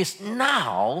is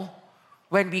now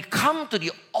when we come to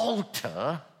the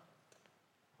altar,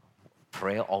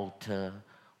 prayer altar,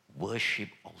 worship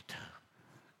altar,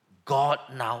 God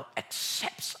now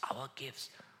accepts our gifts.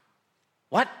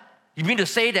 What? You mean to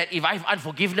say that if I have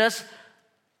unforgiveness,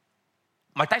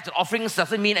 my tithes and offerings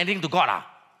doesn't mean anything to God?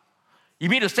 You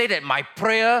mean to say that my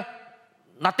prayer,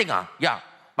 nothing? Yeah.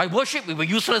 My worship will be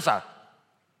useless.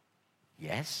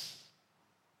 Yes.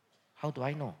 How do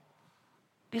I know?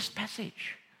 This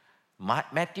passage.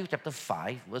 Matthew chapter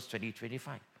 5, verse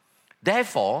 20-25.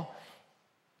 Therefore,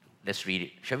 let's read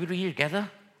it. Shall we read it together?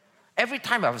 Every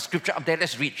time I have a scripture up there,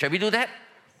 let's read. Shall we do that?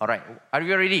 All right. Are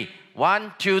you ready?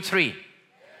 1, 2, 3.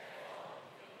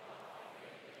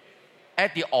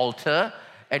 At the altar,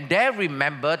 and there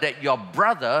remember that your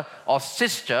brother or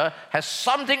sister has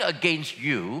something against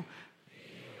you.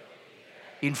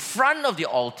 In front of the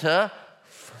altar,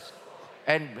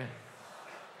 and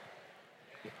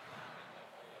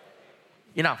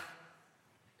enough.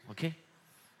 Okay?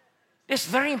 This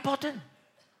is very important.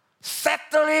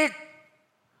 Settle it.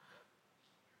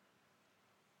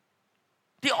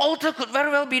 The altar could very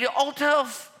well be the altar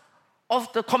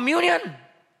of the communion.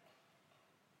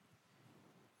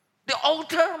 The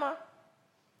altar.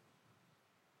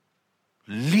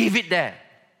 Leave it there.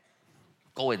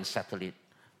 Go and settle it.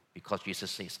 Because Jesus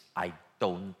says, I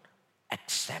don't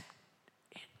accept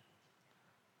it.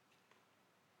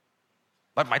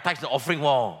 But my tithes and offering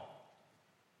wall.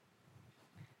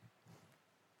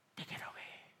 Take it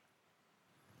away.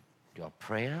 Your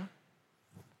prayer,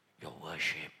 your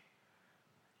worship,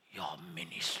 your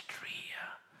ministry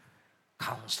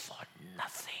counts for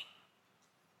nothing.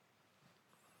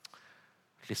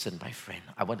 Listen, my friend,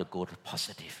 I want to go to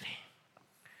positively.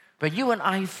 When you and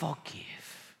I forgive,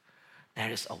 there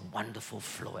is a wonderful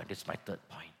flow, and this is my third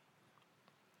point.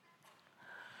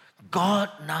 God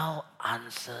now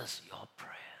answers your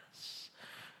prayers.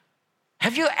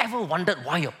 Have you ever wondered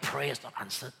why your prayer is not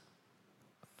answered?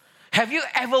 Have you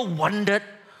ever wondered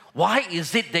why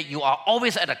is it that you are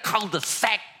always at a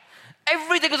cul-de-sac?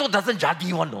 Everything also doesn't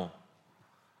jadi one, no.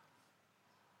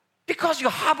 Because you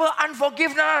harbor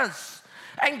unforgiveness.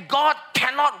 And God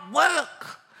cannot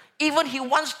work. Even He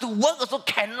wants to work, also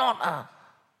cannot.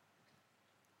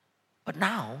 But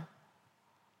now,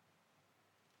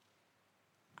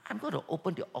 I'm going to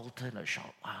open the altar in a short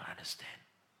while, understand.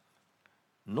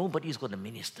 Nobody's going to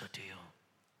minister to you.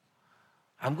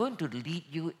 I'm going to lead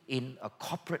you in a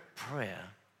corporate prayer.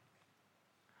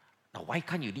 Now, why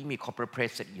can't you lead me corporate prayer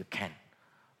so that you can?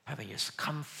 But when you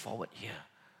come forward here,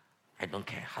 I don't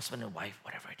care, husband and wife,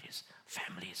 whatever it is,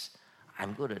 families,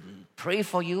 I'm going to pray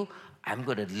for you. I'm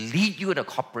going to lead you in a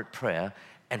corporate prayer,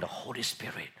 and the Holy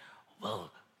Spirit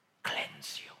will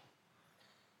cleanse you,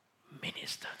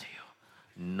 minister to you.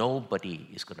 Nobody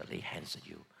is going to lay hands on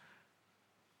you.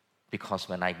 Because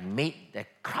when I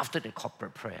crafted a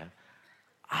corporate prayer,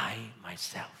 I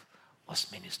myself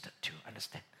was ministered to.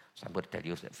 Understand? So I'm going to tell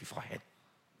you that beforehand.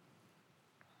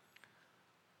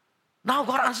 Now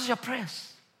God answers your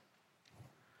prayers.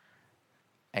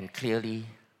 And clearly,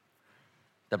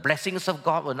 the blessings of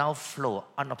God will now flow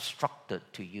unobstructed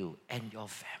to you and your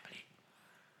family.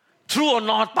 True or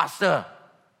not, Pastor?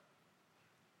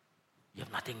 You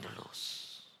have nothing to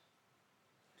lose.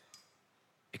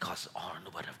 Because it's all in the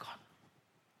Word of God.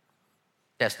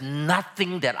 There's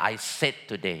nothing that I said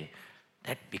today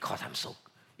that because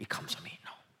it comes from me.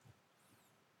 No.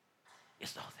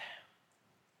 It's not there.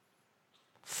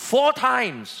 4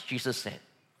 times Jesus said,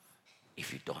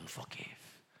 if you don't forgive,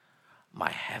 my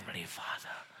Heavenly Father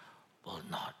will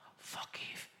not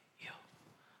forgive you.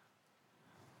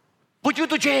 Put you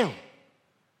to jail.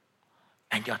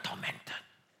 And you're tormented.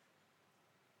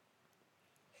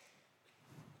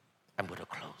 I'm going to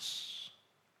close.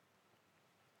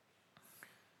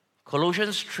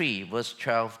 Colossians 3, verse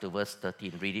 12 to verse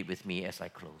 13. Read it with me as I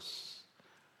close.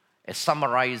 It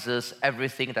summarizes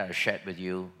everything that I shared with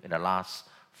you in the last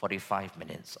 45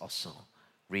 minutes or so.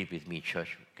 Read with me,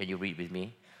 church. Can you read with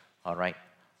me? All right.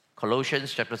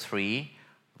 Colossians chapter 3,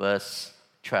 verse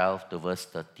 12 to verse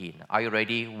 13. Are you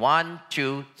ready? 1,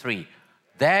 2, 3.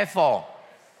 Therefore,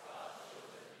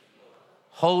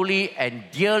 holy and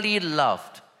dearly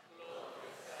loved,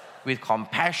 with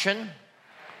compassion,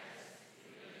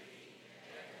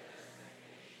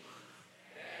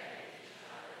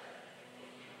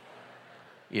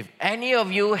 if any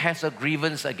of you has a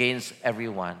grievance against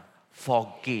everyone,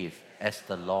 forgive as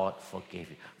the Lord forgave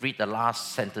you. Read the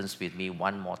last sentence with me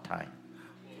one more time.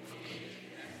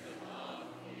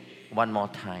 One more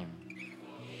time.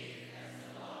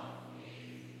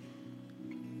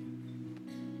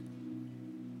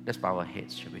 Let's bow our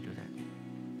heads. Shall we do that?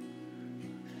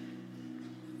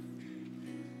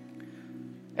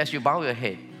 As you bow your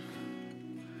head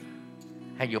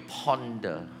and you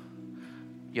ponder,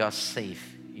 you are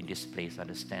safe in this place,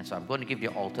 understand? So I'm going to give you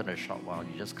an altar in a short while.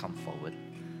 You just come forward.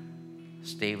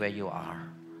 Stay where you are.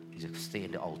 You just stay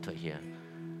in the altar here.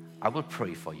 I will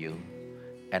pray for you,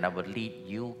 and I will lead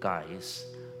you guys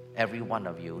every one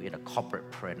of you in a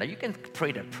corporate prayer. Now you can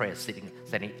pray that prayer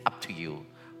standing up to you,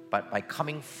 but by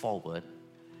coming forward,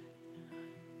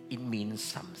 it means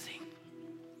something.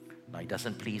 Now it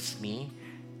doesn't please me.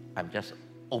 I'm just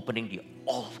opening the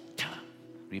altar.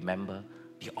 Remember,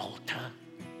 the altar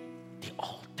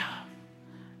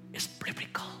is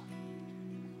biblical.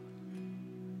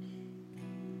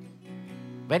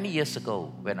 Many years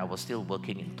ago, when I was still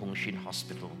working in Tung Shin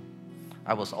Hospital,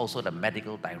 I was also the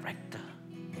medical director.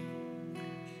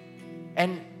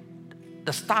 And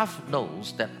the staff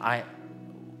knows that I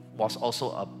was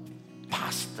also a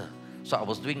pastor. So I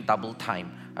was doing double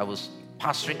time. I was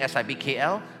pastoring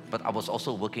SIBKL, but I was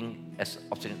also working as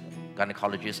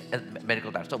gynecologist and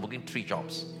medical director, working 3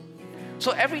 jobs.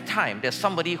 So every time there's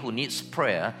somebody who needs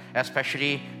prayer,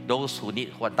 especially those who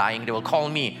are dying, they will call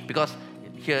me, because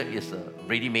here is a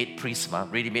ready-made priest,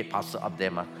 ready-made pastor up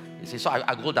there. You see, so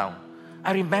I go down.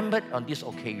 I remembered on this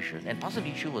occasion, and Pastor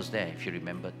Lee Chu was there, if you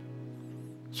remembered.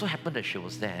 So happened that she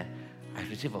was there. I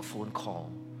received a phone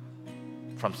call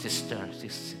from sister. She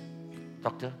said,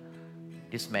 "Doctor,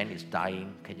 this man is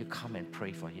dying. Can you come and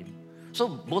pray for him?" So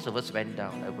both of us went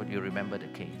down. You remember the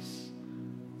case.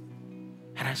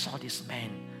 And I saw this man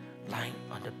lying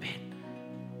on the bed,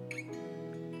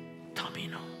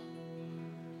 terminal.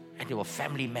 And there were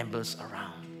family members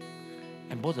around.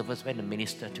 And both of us went to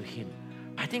minister to him.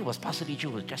 I think it was Pastor Lee Chu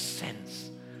who just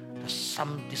sensed there's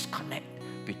some disconnect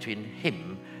between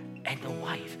him and the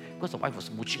wife. Because the wife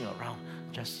was mooching around,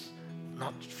 just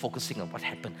not focusing on what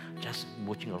happened, just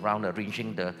mooching around,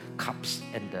 arranging the cups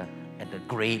and the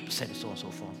grapes and so on and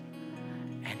so forth.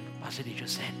 And Pastor Lee Chu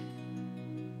said,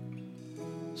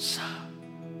 "Sir,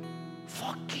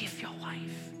 forgive your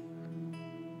wife."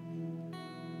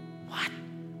 What?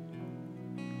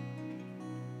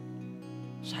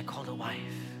 So I called the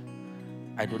wife.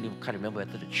 I can't remember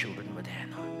whether the children were there or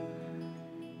not.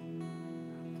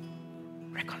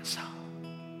 Reconcile.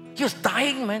 He was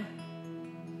dying, man.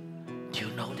 Do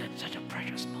you know that such a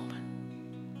precious moment?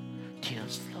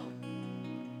 Tears flowed.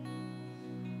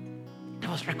 There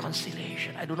was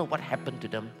reconciliation. I don't know what happened to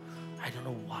them. I don't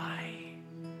know why.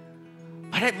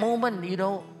 But that moment,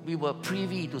 we were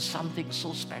privy to something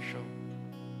so special.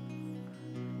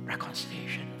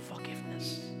 Reconciliation,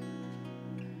 forgiveness.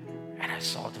 And I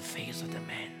saw the face of the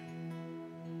man.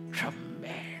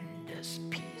 Tremendous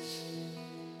peace.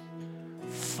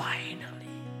 Finally,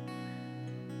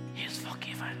 he's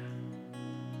forgiven.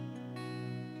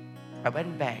 I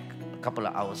went back a couple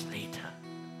of hours later.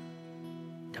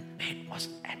 The bed was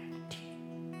empty.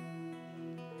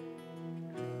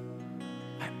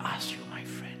 I asked you, my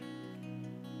friend,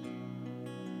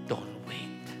 don't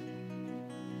wait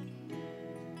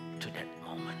to that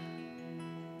moment.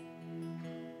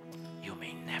 You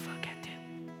may never get it.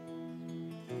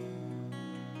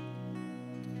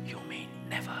 You may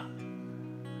never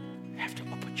have the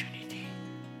opportunity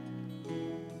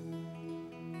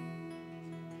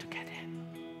to get it.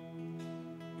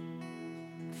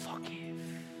 Forgive.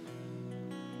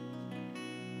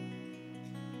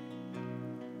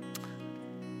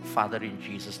 Father, in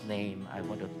Jesus' name, I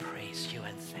want to praise you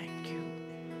and thank you.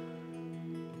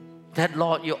 That,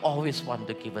 Lord, you always want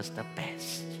to give us the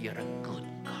best. You're a good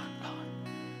God, Lord.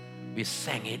 We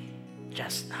sang it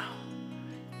just now.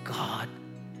 God,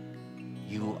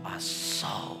 you are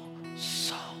so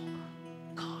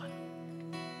good.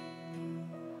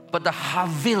 But the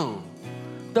havil,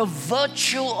 the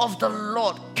virtue of the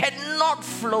Lord cannot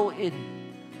flow in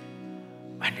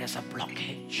when there's a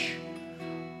blockage,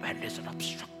 when there's an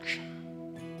obstruction.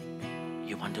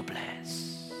 You want to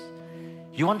bless.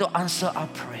 You want to answer our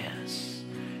prayers.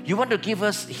 You want to give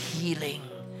us healing.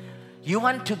 You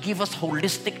want to give us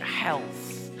holistic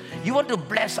health. You want to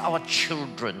bless our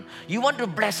children. You want to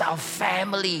bless our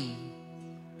family.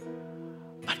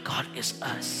 But God, is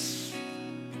us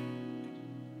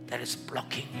that is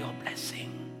blocking your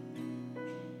blessing.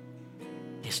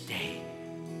 This day,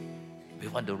 we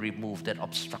want to remove that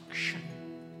obstruction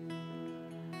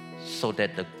so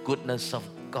that the goodness of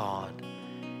God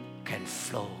can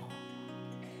flow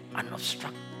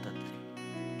unobstructedly,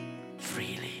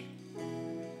 freely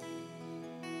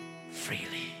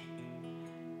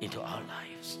into our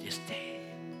lives this day.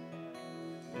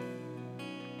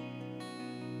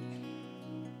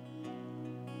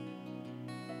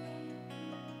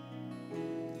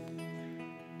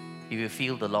 If you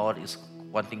feel the Lord is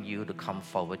wanting you to come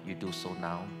forward, you do so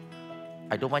now.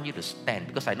 I don't want you to stand,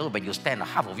 because I know when you stand,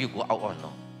 half of you go out or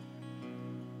no.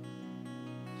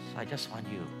 So I just want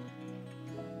you.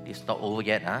 It's not over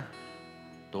yet, huh?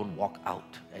 Don't walk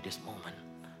out at this moment.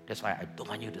 That's why I don't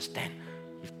want you to stand.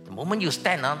 If the moment you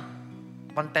stand,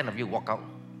 1/10 of you walk out.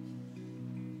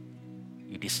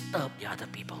 You disturb the other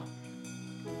people.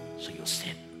 So you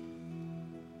sin.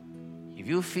 If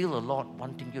you feel the Lord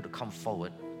wanting you to come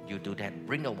forward, you do that.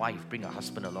 Bring a wife, bring a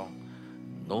husband along.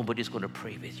 Nobody's going to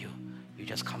pray with you. You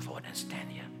just come forward and stand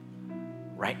here.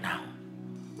 Right now.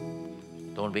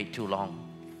 Don't wait too long.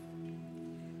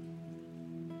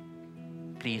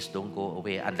 Please don't go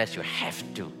away unless you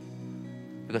have to.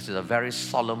 Because it's a very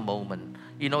solemn moment.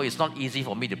 You know, it's not easy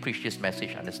for me to preach this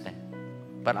message, understand?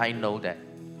 But I know that.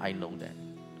 I know that.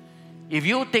 If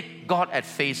you take God at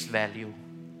face value,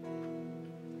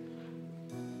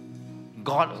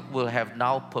 God will have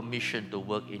now permission to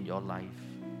work in your life.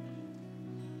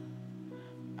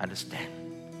 Understand?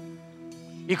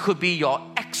 It could be your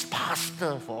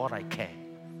ex-pastor for all I care.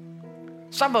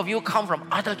 Some of you come from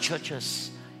other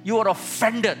churches. You are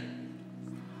offended.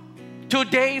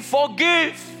 Today,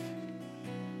 forgive.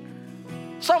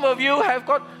 Some of you have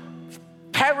got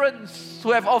parents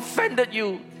who have offended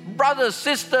you, brothers,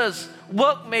 sisters,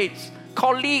 workmates,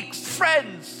 colleagues,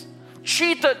 friends,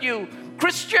 cheated you,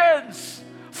 Christians,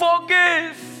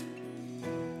 forgive.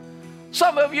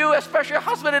 Some of you, especially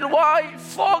husband and wife,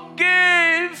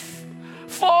 forgive.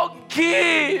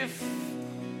 Forgive.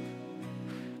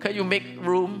 Can you make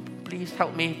room? Please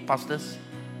help me, pastors.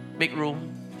 Make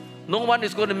room. No one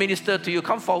is going to minister to you.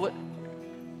 Come forward.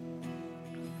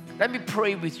 Let me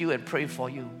pray with you and pray for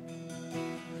you.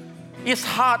 It's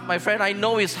hard, my friend. I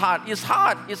know it's hard. It's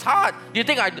hard. It's hard. Do you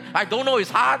think I don't know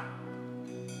it's hard?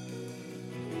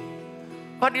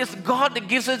 But it's God that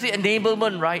gives us the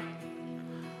enablement, right?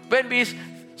 When we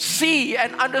see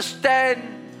and understand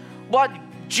what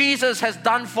Jesus has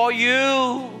done for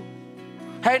you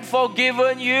and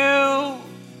forgiven you,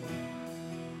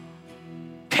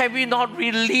 can we not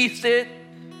release it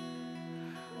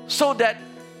so that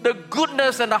the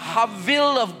goodness and the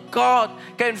will of God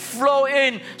can flow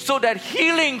in so that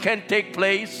healing can take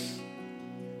place?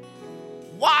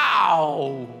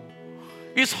 Wow!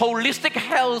 It's holistic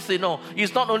health, you know.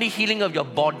 It's not only healing of your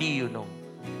body, you know.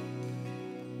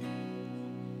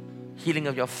 Healing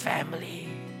of your family.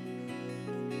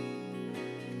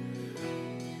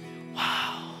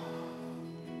 Wow.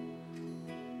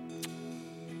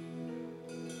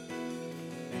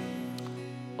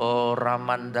 Oh,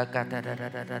 Ramanda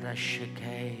Katadadadada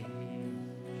Shike.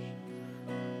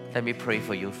 Let me pray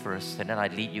for you first, and then I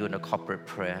lead you in a corporate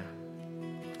prayer.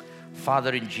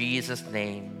 Father, in Jesus'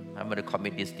 name, I'm going to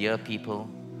commit these dear people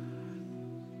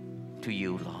to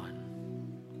you, Lord.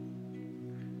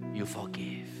 You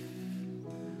forgive.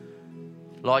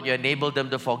 Lord, you enable them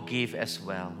to forgive as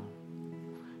well.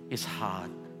 It's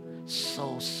hard.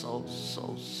 So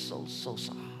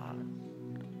hard.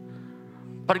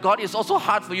 But God, it's also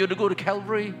hard for you to go to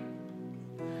Calvary.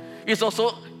 It's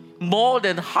also more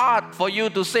than hard for you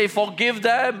to say, forgive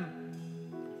them.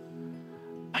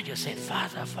 But you said,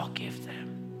 Father, forgive them.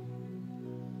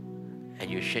 And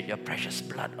you shed your precious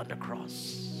blood on the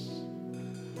cross.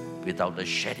 Without the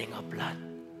shedding of blood,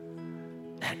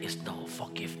 there is no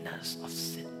forgiveness of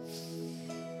sins.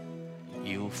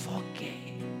 You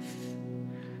forgave.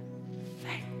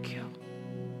 Thank you.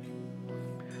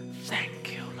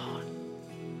 Thank you, Lord.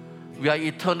 We are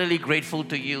eternally grateful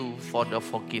to you for the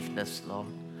forgiveness, Lord.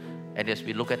 And as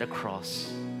we look at the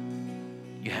cross,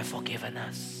 you have forgiven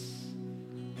us.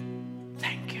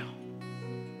 Thank you.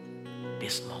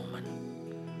 This moment,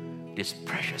 this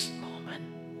precious moment,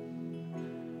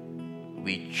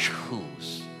 we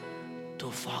choose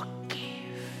to forgive.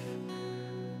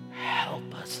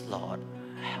 Help us, Lord.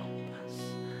 Help us.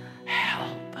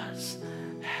 Help us.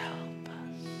 Help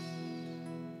us.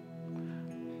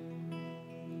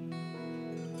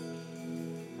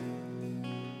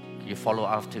 Can you follow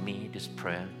after me this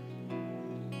prayer?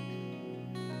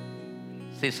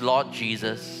 It says, Lord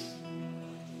Jesus,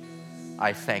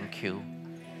 I thank you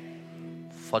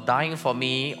for dying for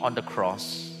me on the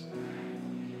cross.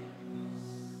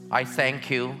 I thank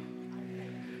you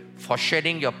for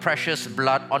shedding your precious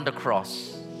blood on the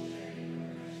cross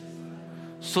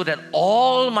so that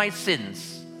all my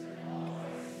sins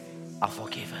are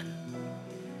forgiven.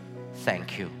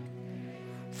 Thank you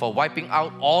for wiping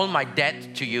out all my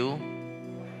debt to you.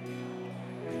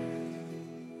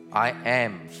 I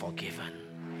am forgiven.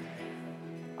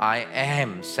 I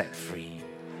am set free.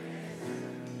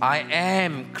 I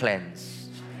am cleansed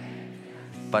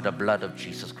by the blood of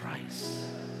Jesus Christ.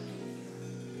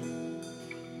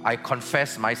 I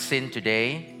confess my sin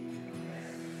today,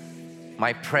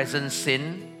 my present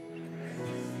sin,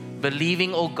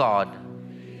 believing, oh God,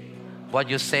 what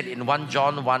you said in 1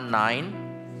 John 1:9,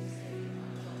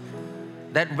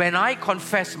 that when I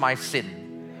confess my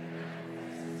sin,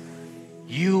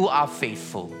 you are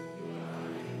faithful.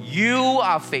 You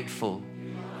are faithful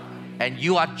and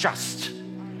you are just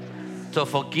to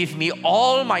forgive me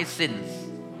all my sins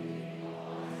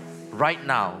right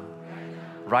now,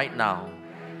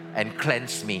 and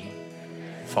cleanse me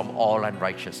from all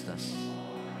unrighteousness.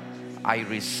 I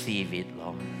receive it,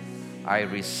 Lord. I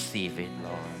receive it,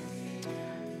 Lord.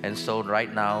 And so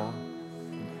right now,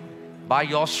 by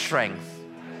your strength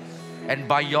and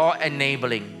by your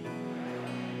enabling,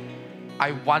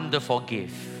 I want to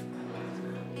forgive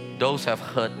those who have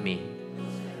hurt me,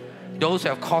 those who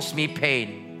have caused me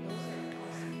pain,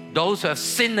 those who have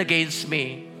sinned against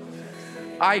me.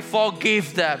 I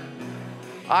forgive them.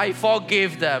 I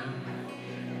forgive them.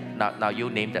 Now you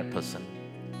name that person.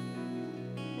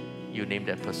 You name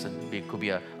that person. It could be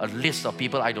a list of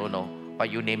people, I don't know, but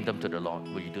you name them to the Lord.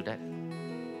 Will you do that?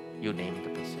 You name the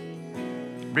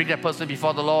person. Bring that person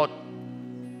before the Lord.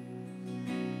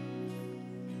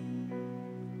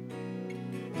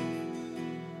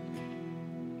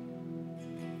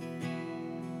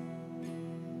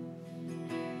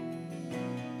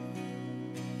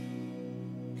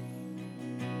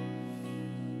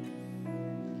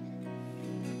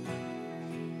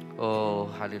 Oh,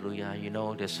 hallelujah. You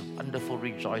know, there's wonderful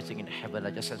rejoicing in heaven.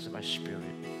 I just sense in my spirit.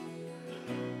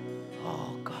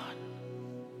 Oh, God.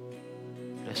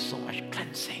 There's so much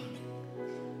cleansing,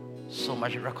 so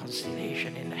much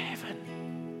reconciliation in heaven.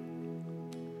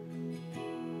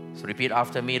 So repeat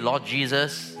after me. Lord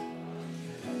Jesus,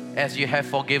 as you have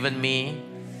forgiven me,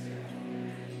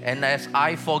 and as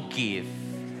I forgive,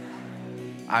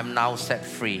 I'm now set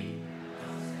free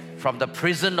from the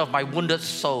prison of my wounded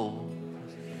soul.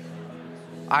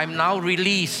 I'm now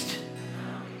released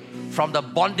from the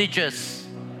bondages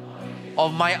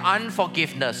of my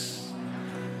unforgiveness.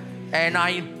 And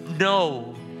I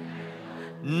know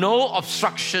no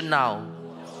obstruction now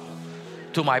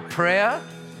to my prayer,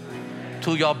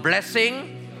 to your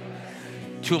blessing,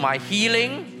 to my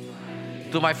healing,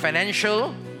 to my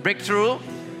financial breakthrough,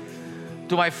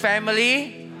 to my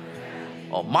family.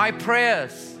 Oh, my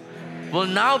prayers will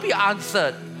now be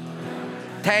answered.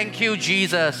 Thank you,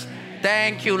 Jesus.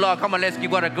 Thank you, Lord. Come on, let's give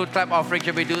God a good clap offering.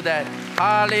 Should we do that?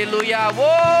 Hallelujah.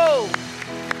 Whoa!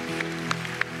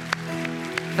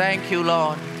 Thank you,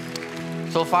 Lord.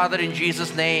 So, Father, in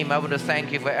Jesus' name, I want to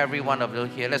thank you for every one of you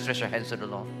here. Let's raise your hands to the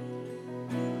Lord.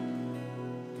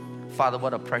 Father,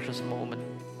 what a precious moment.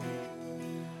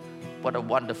 What a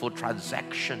wonderful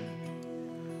transaction.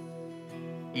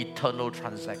 Eternal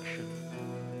transaction.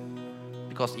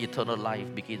 Because eternal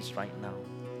life begins right now.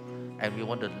 And we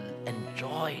want to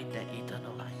enjoy that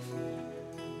eternal life.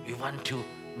 We want to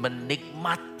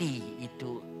menikmati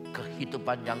itu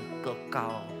kehidupan yang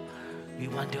kekal. We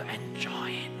want to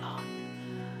enjoy it, Lord.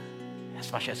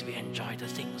 As much as we enjoy the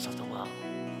things of the world.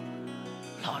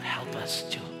 Lord, help us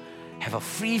to have a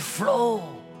free flow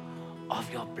of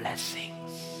your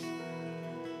blessings.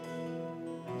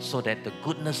 So that the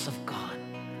goodness of God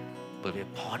will be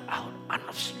poured out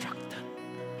unobstructed,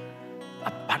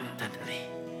 abundantly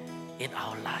in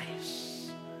our lives.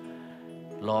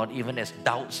 Lord, even as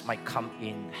doubts might come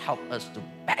in, help us to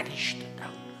banish the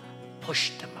doubt,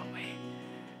 push them away,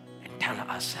 and tell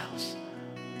ourselves,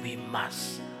 we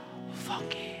must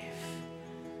forgive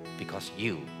because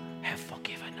you have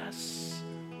forgiven us.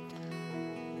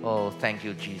 Oh, thank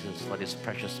you, Jesus, for this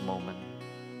precious moment.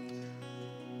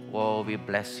 Oh, we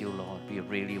bless you, Lord. We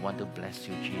really want to bless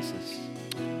you, Jesus.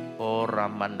 Oh,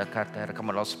 Ramanda Kata. Come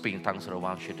on, let's speak in tongues for a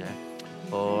while, should there?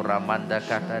 Oh, Ramanda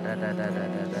Kata.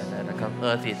 Come,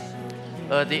 earth it.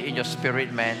 Earth it in your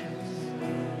spirit, man.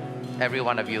 Every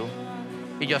one of you.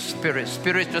 In your spirit.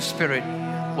 Spirit to spirit.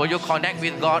 Will you connect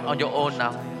with God on your own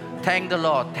now? Thank the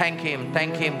Lord. Thank Him.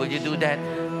 Thank Him. Will you do that?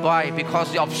 Why?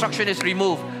 Because the obstruction is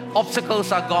removed.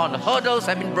 Obstacles are gone. Hurdles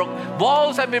have been broken.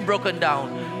 Walls have been broken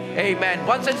down. Amen.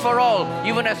 Once and for all,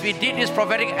 even as we did this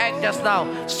prophetic act just now,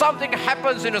 something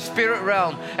happens in the spirit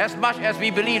realm. As much as we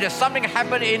believe that something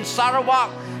happened in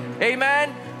Sarawak.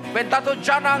 Amen. When Dato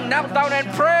Janang knelt down and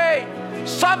prayed,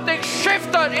 something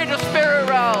shifted in the spirit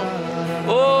realm.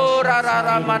 Oh,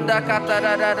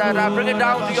 bring it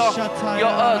down to your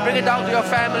earth. Bring it down to your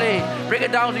family. Bring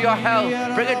it down to your health.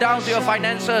 Bring it down to your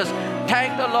finances.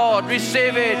 Thank the Lord.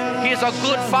 Receive it. He's a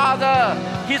good Father.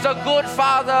 He's a good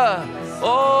Father.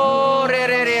 Oh,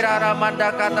 I'm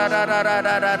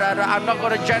not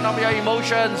going to jam up your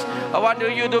emotions. I want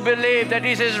you to believe that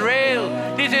this is real.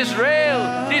 This is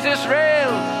real. This is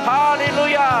real.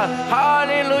 Hallelujah.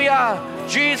 Hallelujah.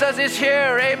 Jesus is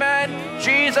here. Amen.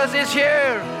 Jesus is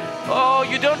here. Oh,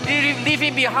 you don't leave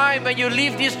Him behind when you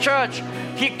leave this church.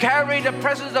 He carried the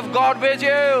presence of God with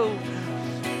you.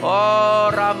 Oh,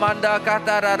 Ramanda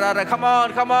Katarara. Come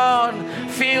on, come on.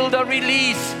 Feel the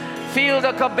release. Feel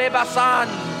the kebebasan.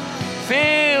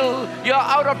 Feel you're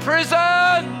out of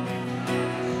prison.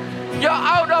 You're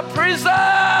out of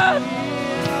prison.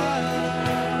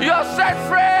 You're set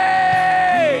free.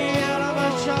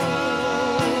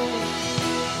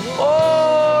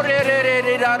 Oh,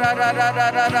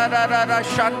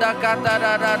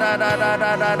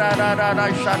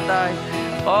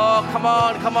 oh, come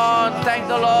on, come on. Thank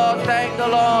the Lord, thank the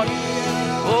Lord.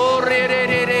 Oh,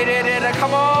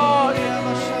 come on.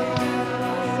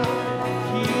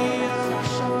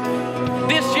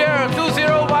 This year,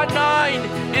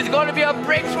 2019, is going to be a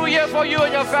breakthrough year for you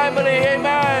and your family.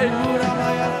 Amen.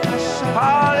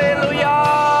 Hallelujah.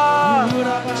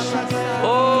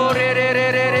 Oh,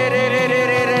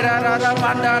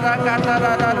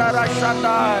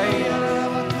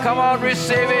 come on,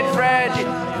 receive it, friend.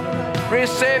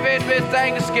 Receive it with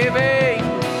thanksgiving.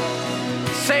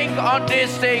 Think on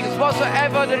these things,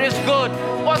 whatsoever that is good,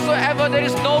 whatsoever that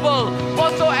is noble,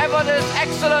 whatsoever that is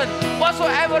excellent,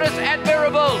 whatsoever that is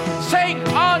admirable. Think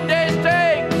on these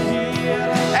things.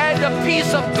 And the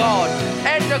peace of God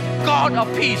and the God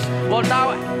of peace will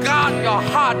now guard your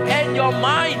heart and your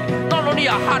mind. Not only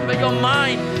your heart, but your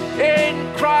mind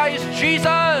in Christ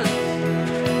Jesus.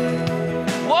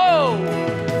 Whoa!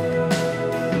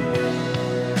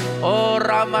 Oh,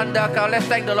 Ramandaka. Let's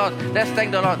thank the Lord. Let's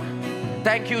thank the Lord.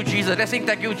 Thank you, Jesus. Let's sing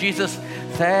thank you, Jesus.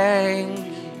 Thank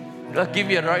you. Give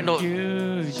me a right note. Thank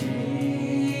you,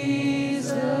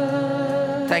 Jesus.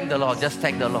 Thank the Lord. Just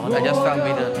thank the Lord. I just found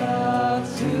me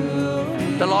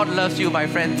the Lord loves you, my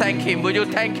friend. Thank Him. Will you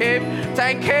thank Him?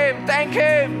 Thank Him. Thank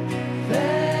Him.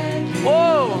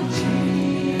 Whoa.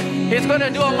 He's going to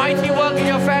do a mighty work in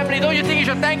your family. Don't you think you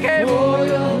should thank Him?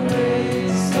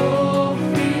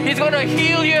 He's going to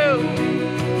heal you.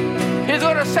 He's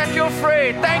going to set you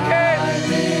free. Thank Him. I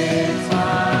lift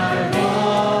my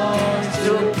voice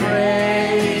to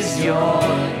praise your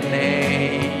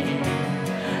name,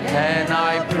 and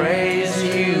I praise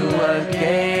you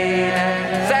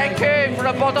again. Thank Him from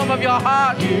the bottom of your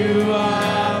heart. You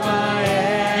are my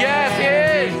everything. Yes, He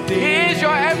is. He is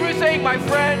your everything, my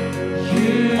friend.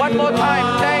 One more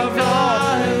time. Thank the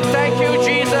Lord. Thank you,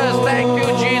 Jesus. Thank you,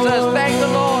 Jesus. Thank the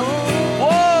Lord.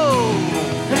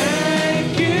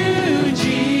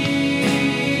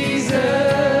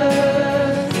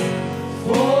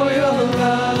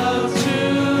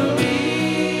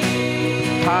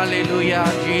 Hallelujah,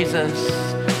 Jesus.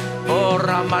 Oh,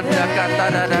 Ramanda kata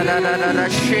da da da da da da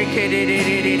shake it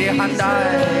handai.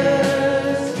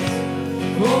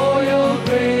 For your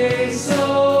grace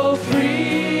so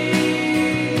free.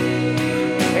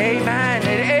 Amen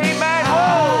and amen. Oh.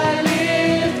 I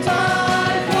lift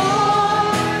my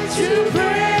voice to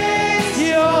praise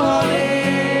your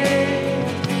name,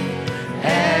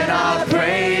 and I'll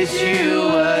praise you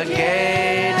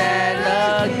again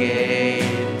and again.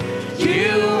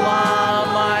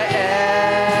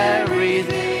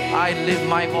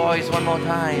 My voice one more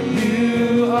time.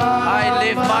 I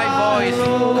lift my voice.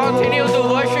 Continue to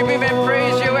worship Him and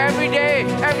praise you every day,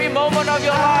 every moment of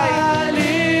your life.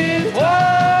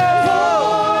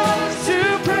 Whoa! To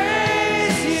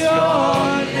praise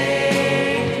your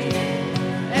name,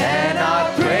 and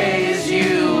I praise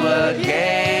you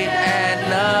again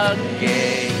and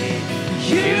again.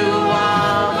 You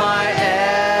are my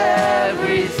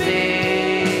everything.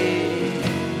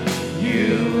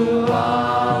 You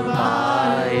are my.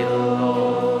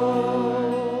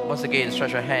 Once again,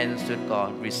 stretch your hands to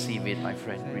God. Receive it, my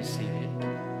friend. Receive it.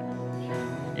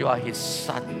 You are His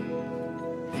son.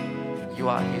 You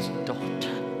are His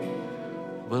daughter.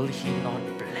 Will He not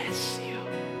bless you?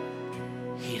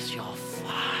 He is your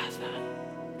Father.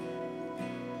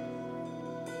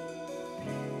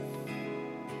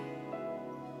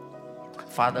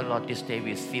 Father, Lord, this day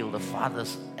we feel the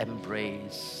Father's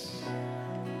embrace,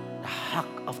 the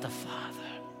hug of the Father.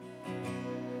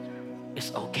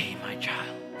 It's okay, my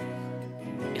child.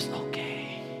 It's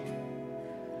okay.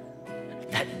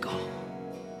 Let go.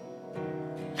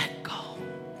 Let go.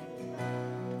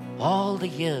 All the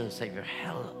years that you're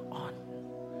held on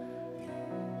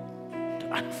to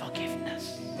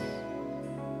unforgiveness,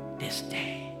 this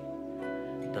day,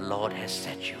 the Lord has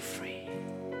set you free.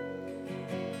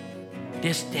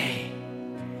 This day,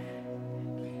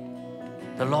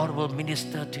 the Lord will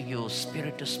minister to you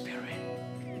spirit to spirit.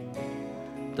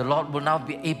 The Lord will now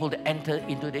be able to enter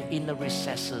into the inner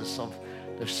recesses of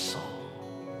the soul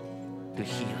to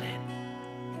heal it,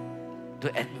 to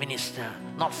administer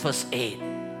not first aid,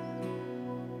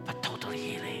 but total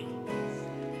healing.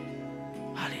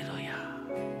 Hallelujah.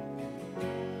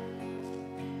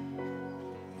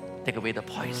 Take away the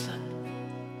poison.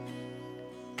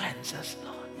 Cleanse us,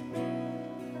 Lord.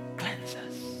 Cleanse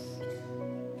us.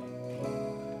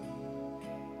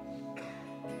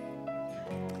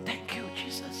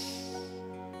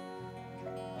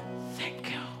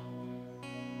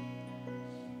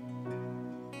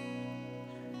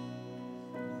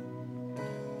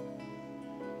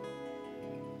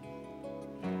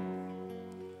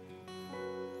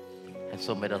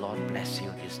 so may the Lord bless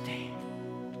you this day.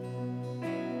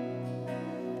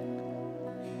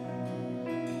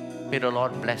 May the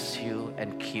Lord bless you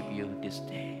and keep you this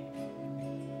day.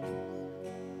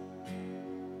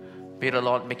 May the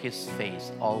Lord make His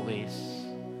face always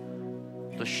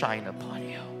to shine upon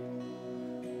you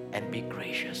and be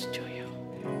gracious to you.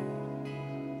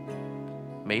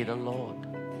 May the Lord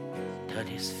turn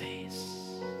His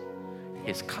face,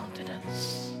 His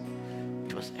countenance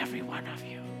towards every one of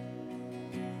you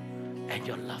and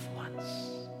your loved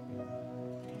ones,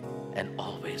 and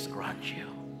always grant you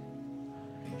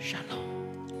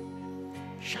shalom,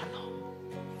 shalom.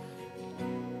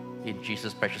 In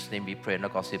Jesus' precious name we pray, and the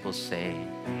God's people say,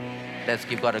 let's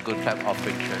give God a good clap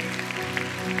offering,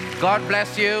 church. God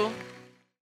bless you.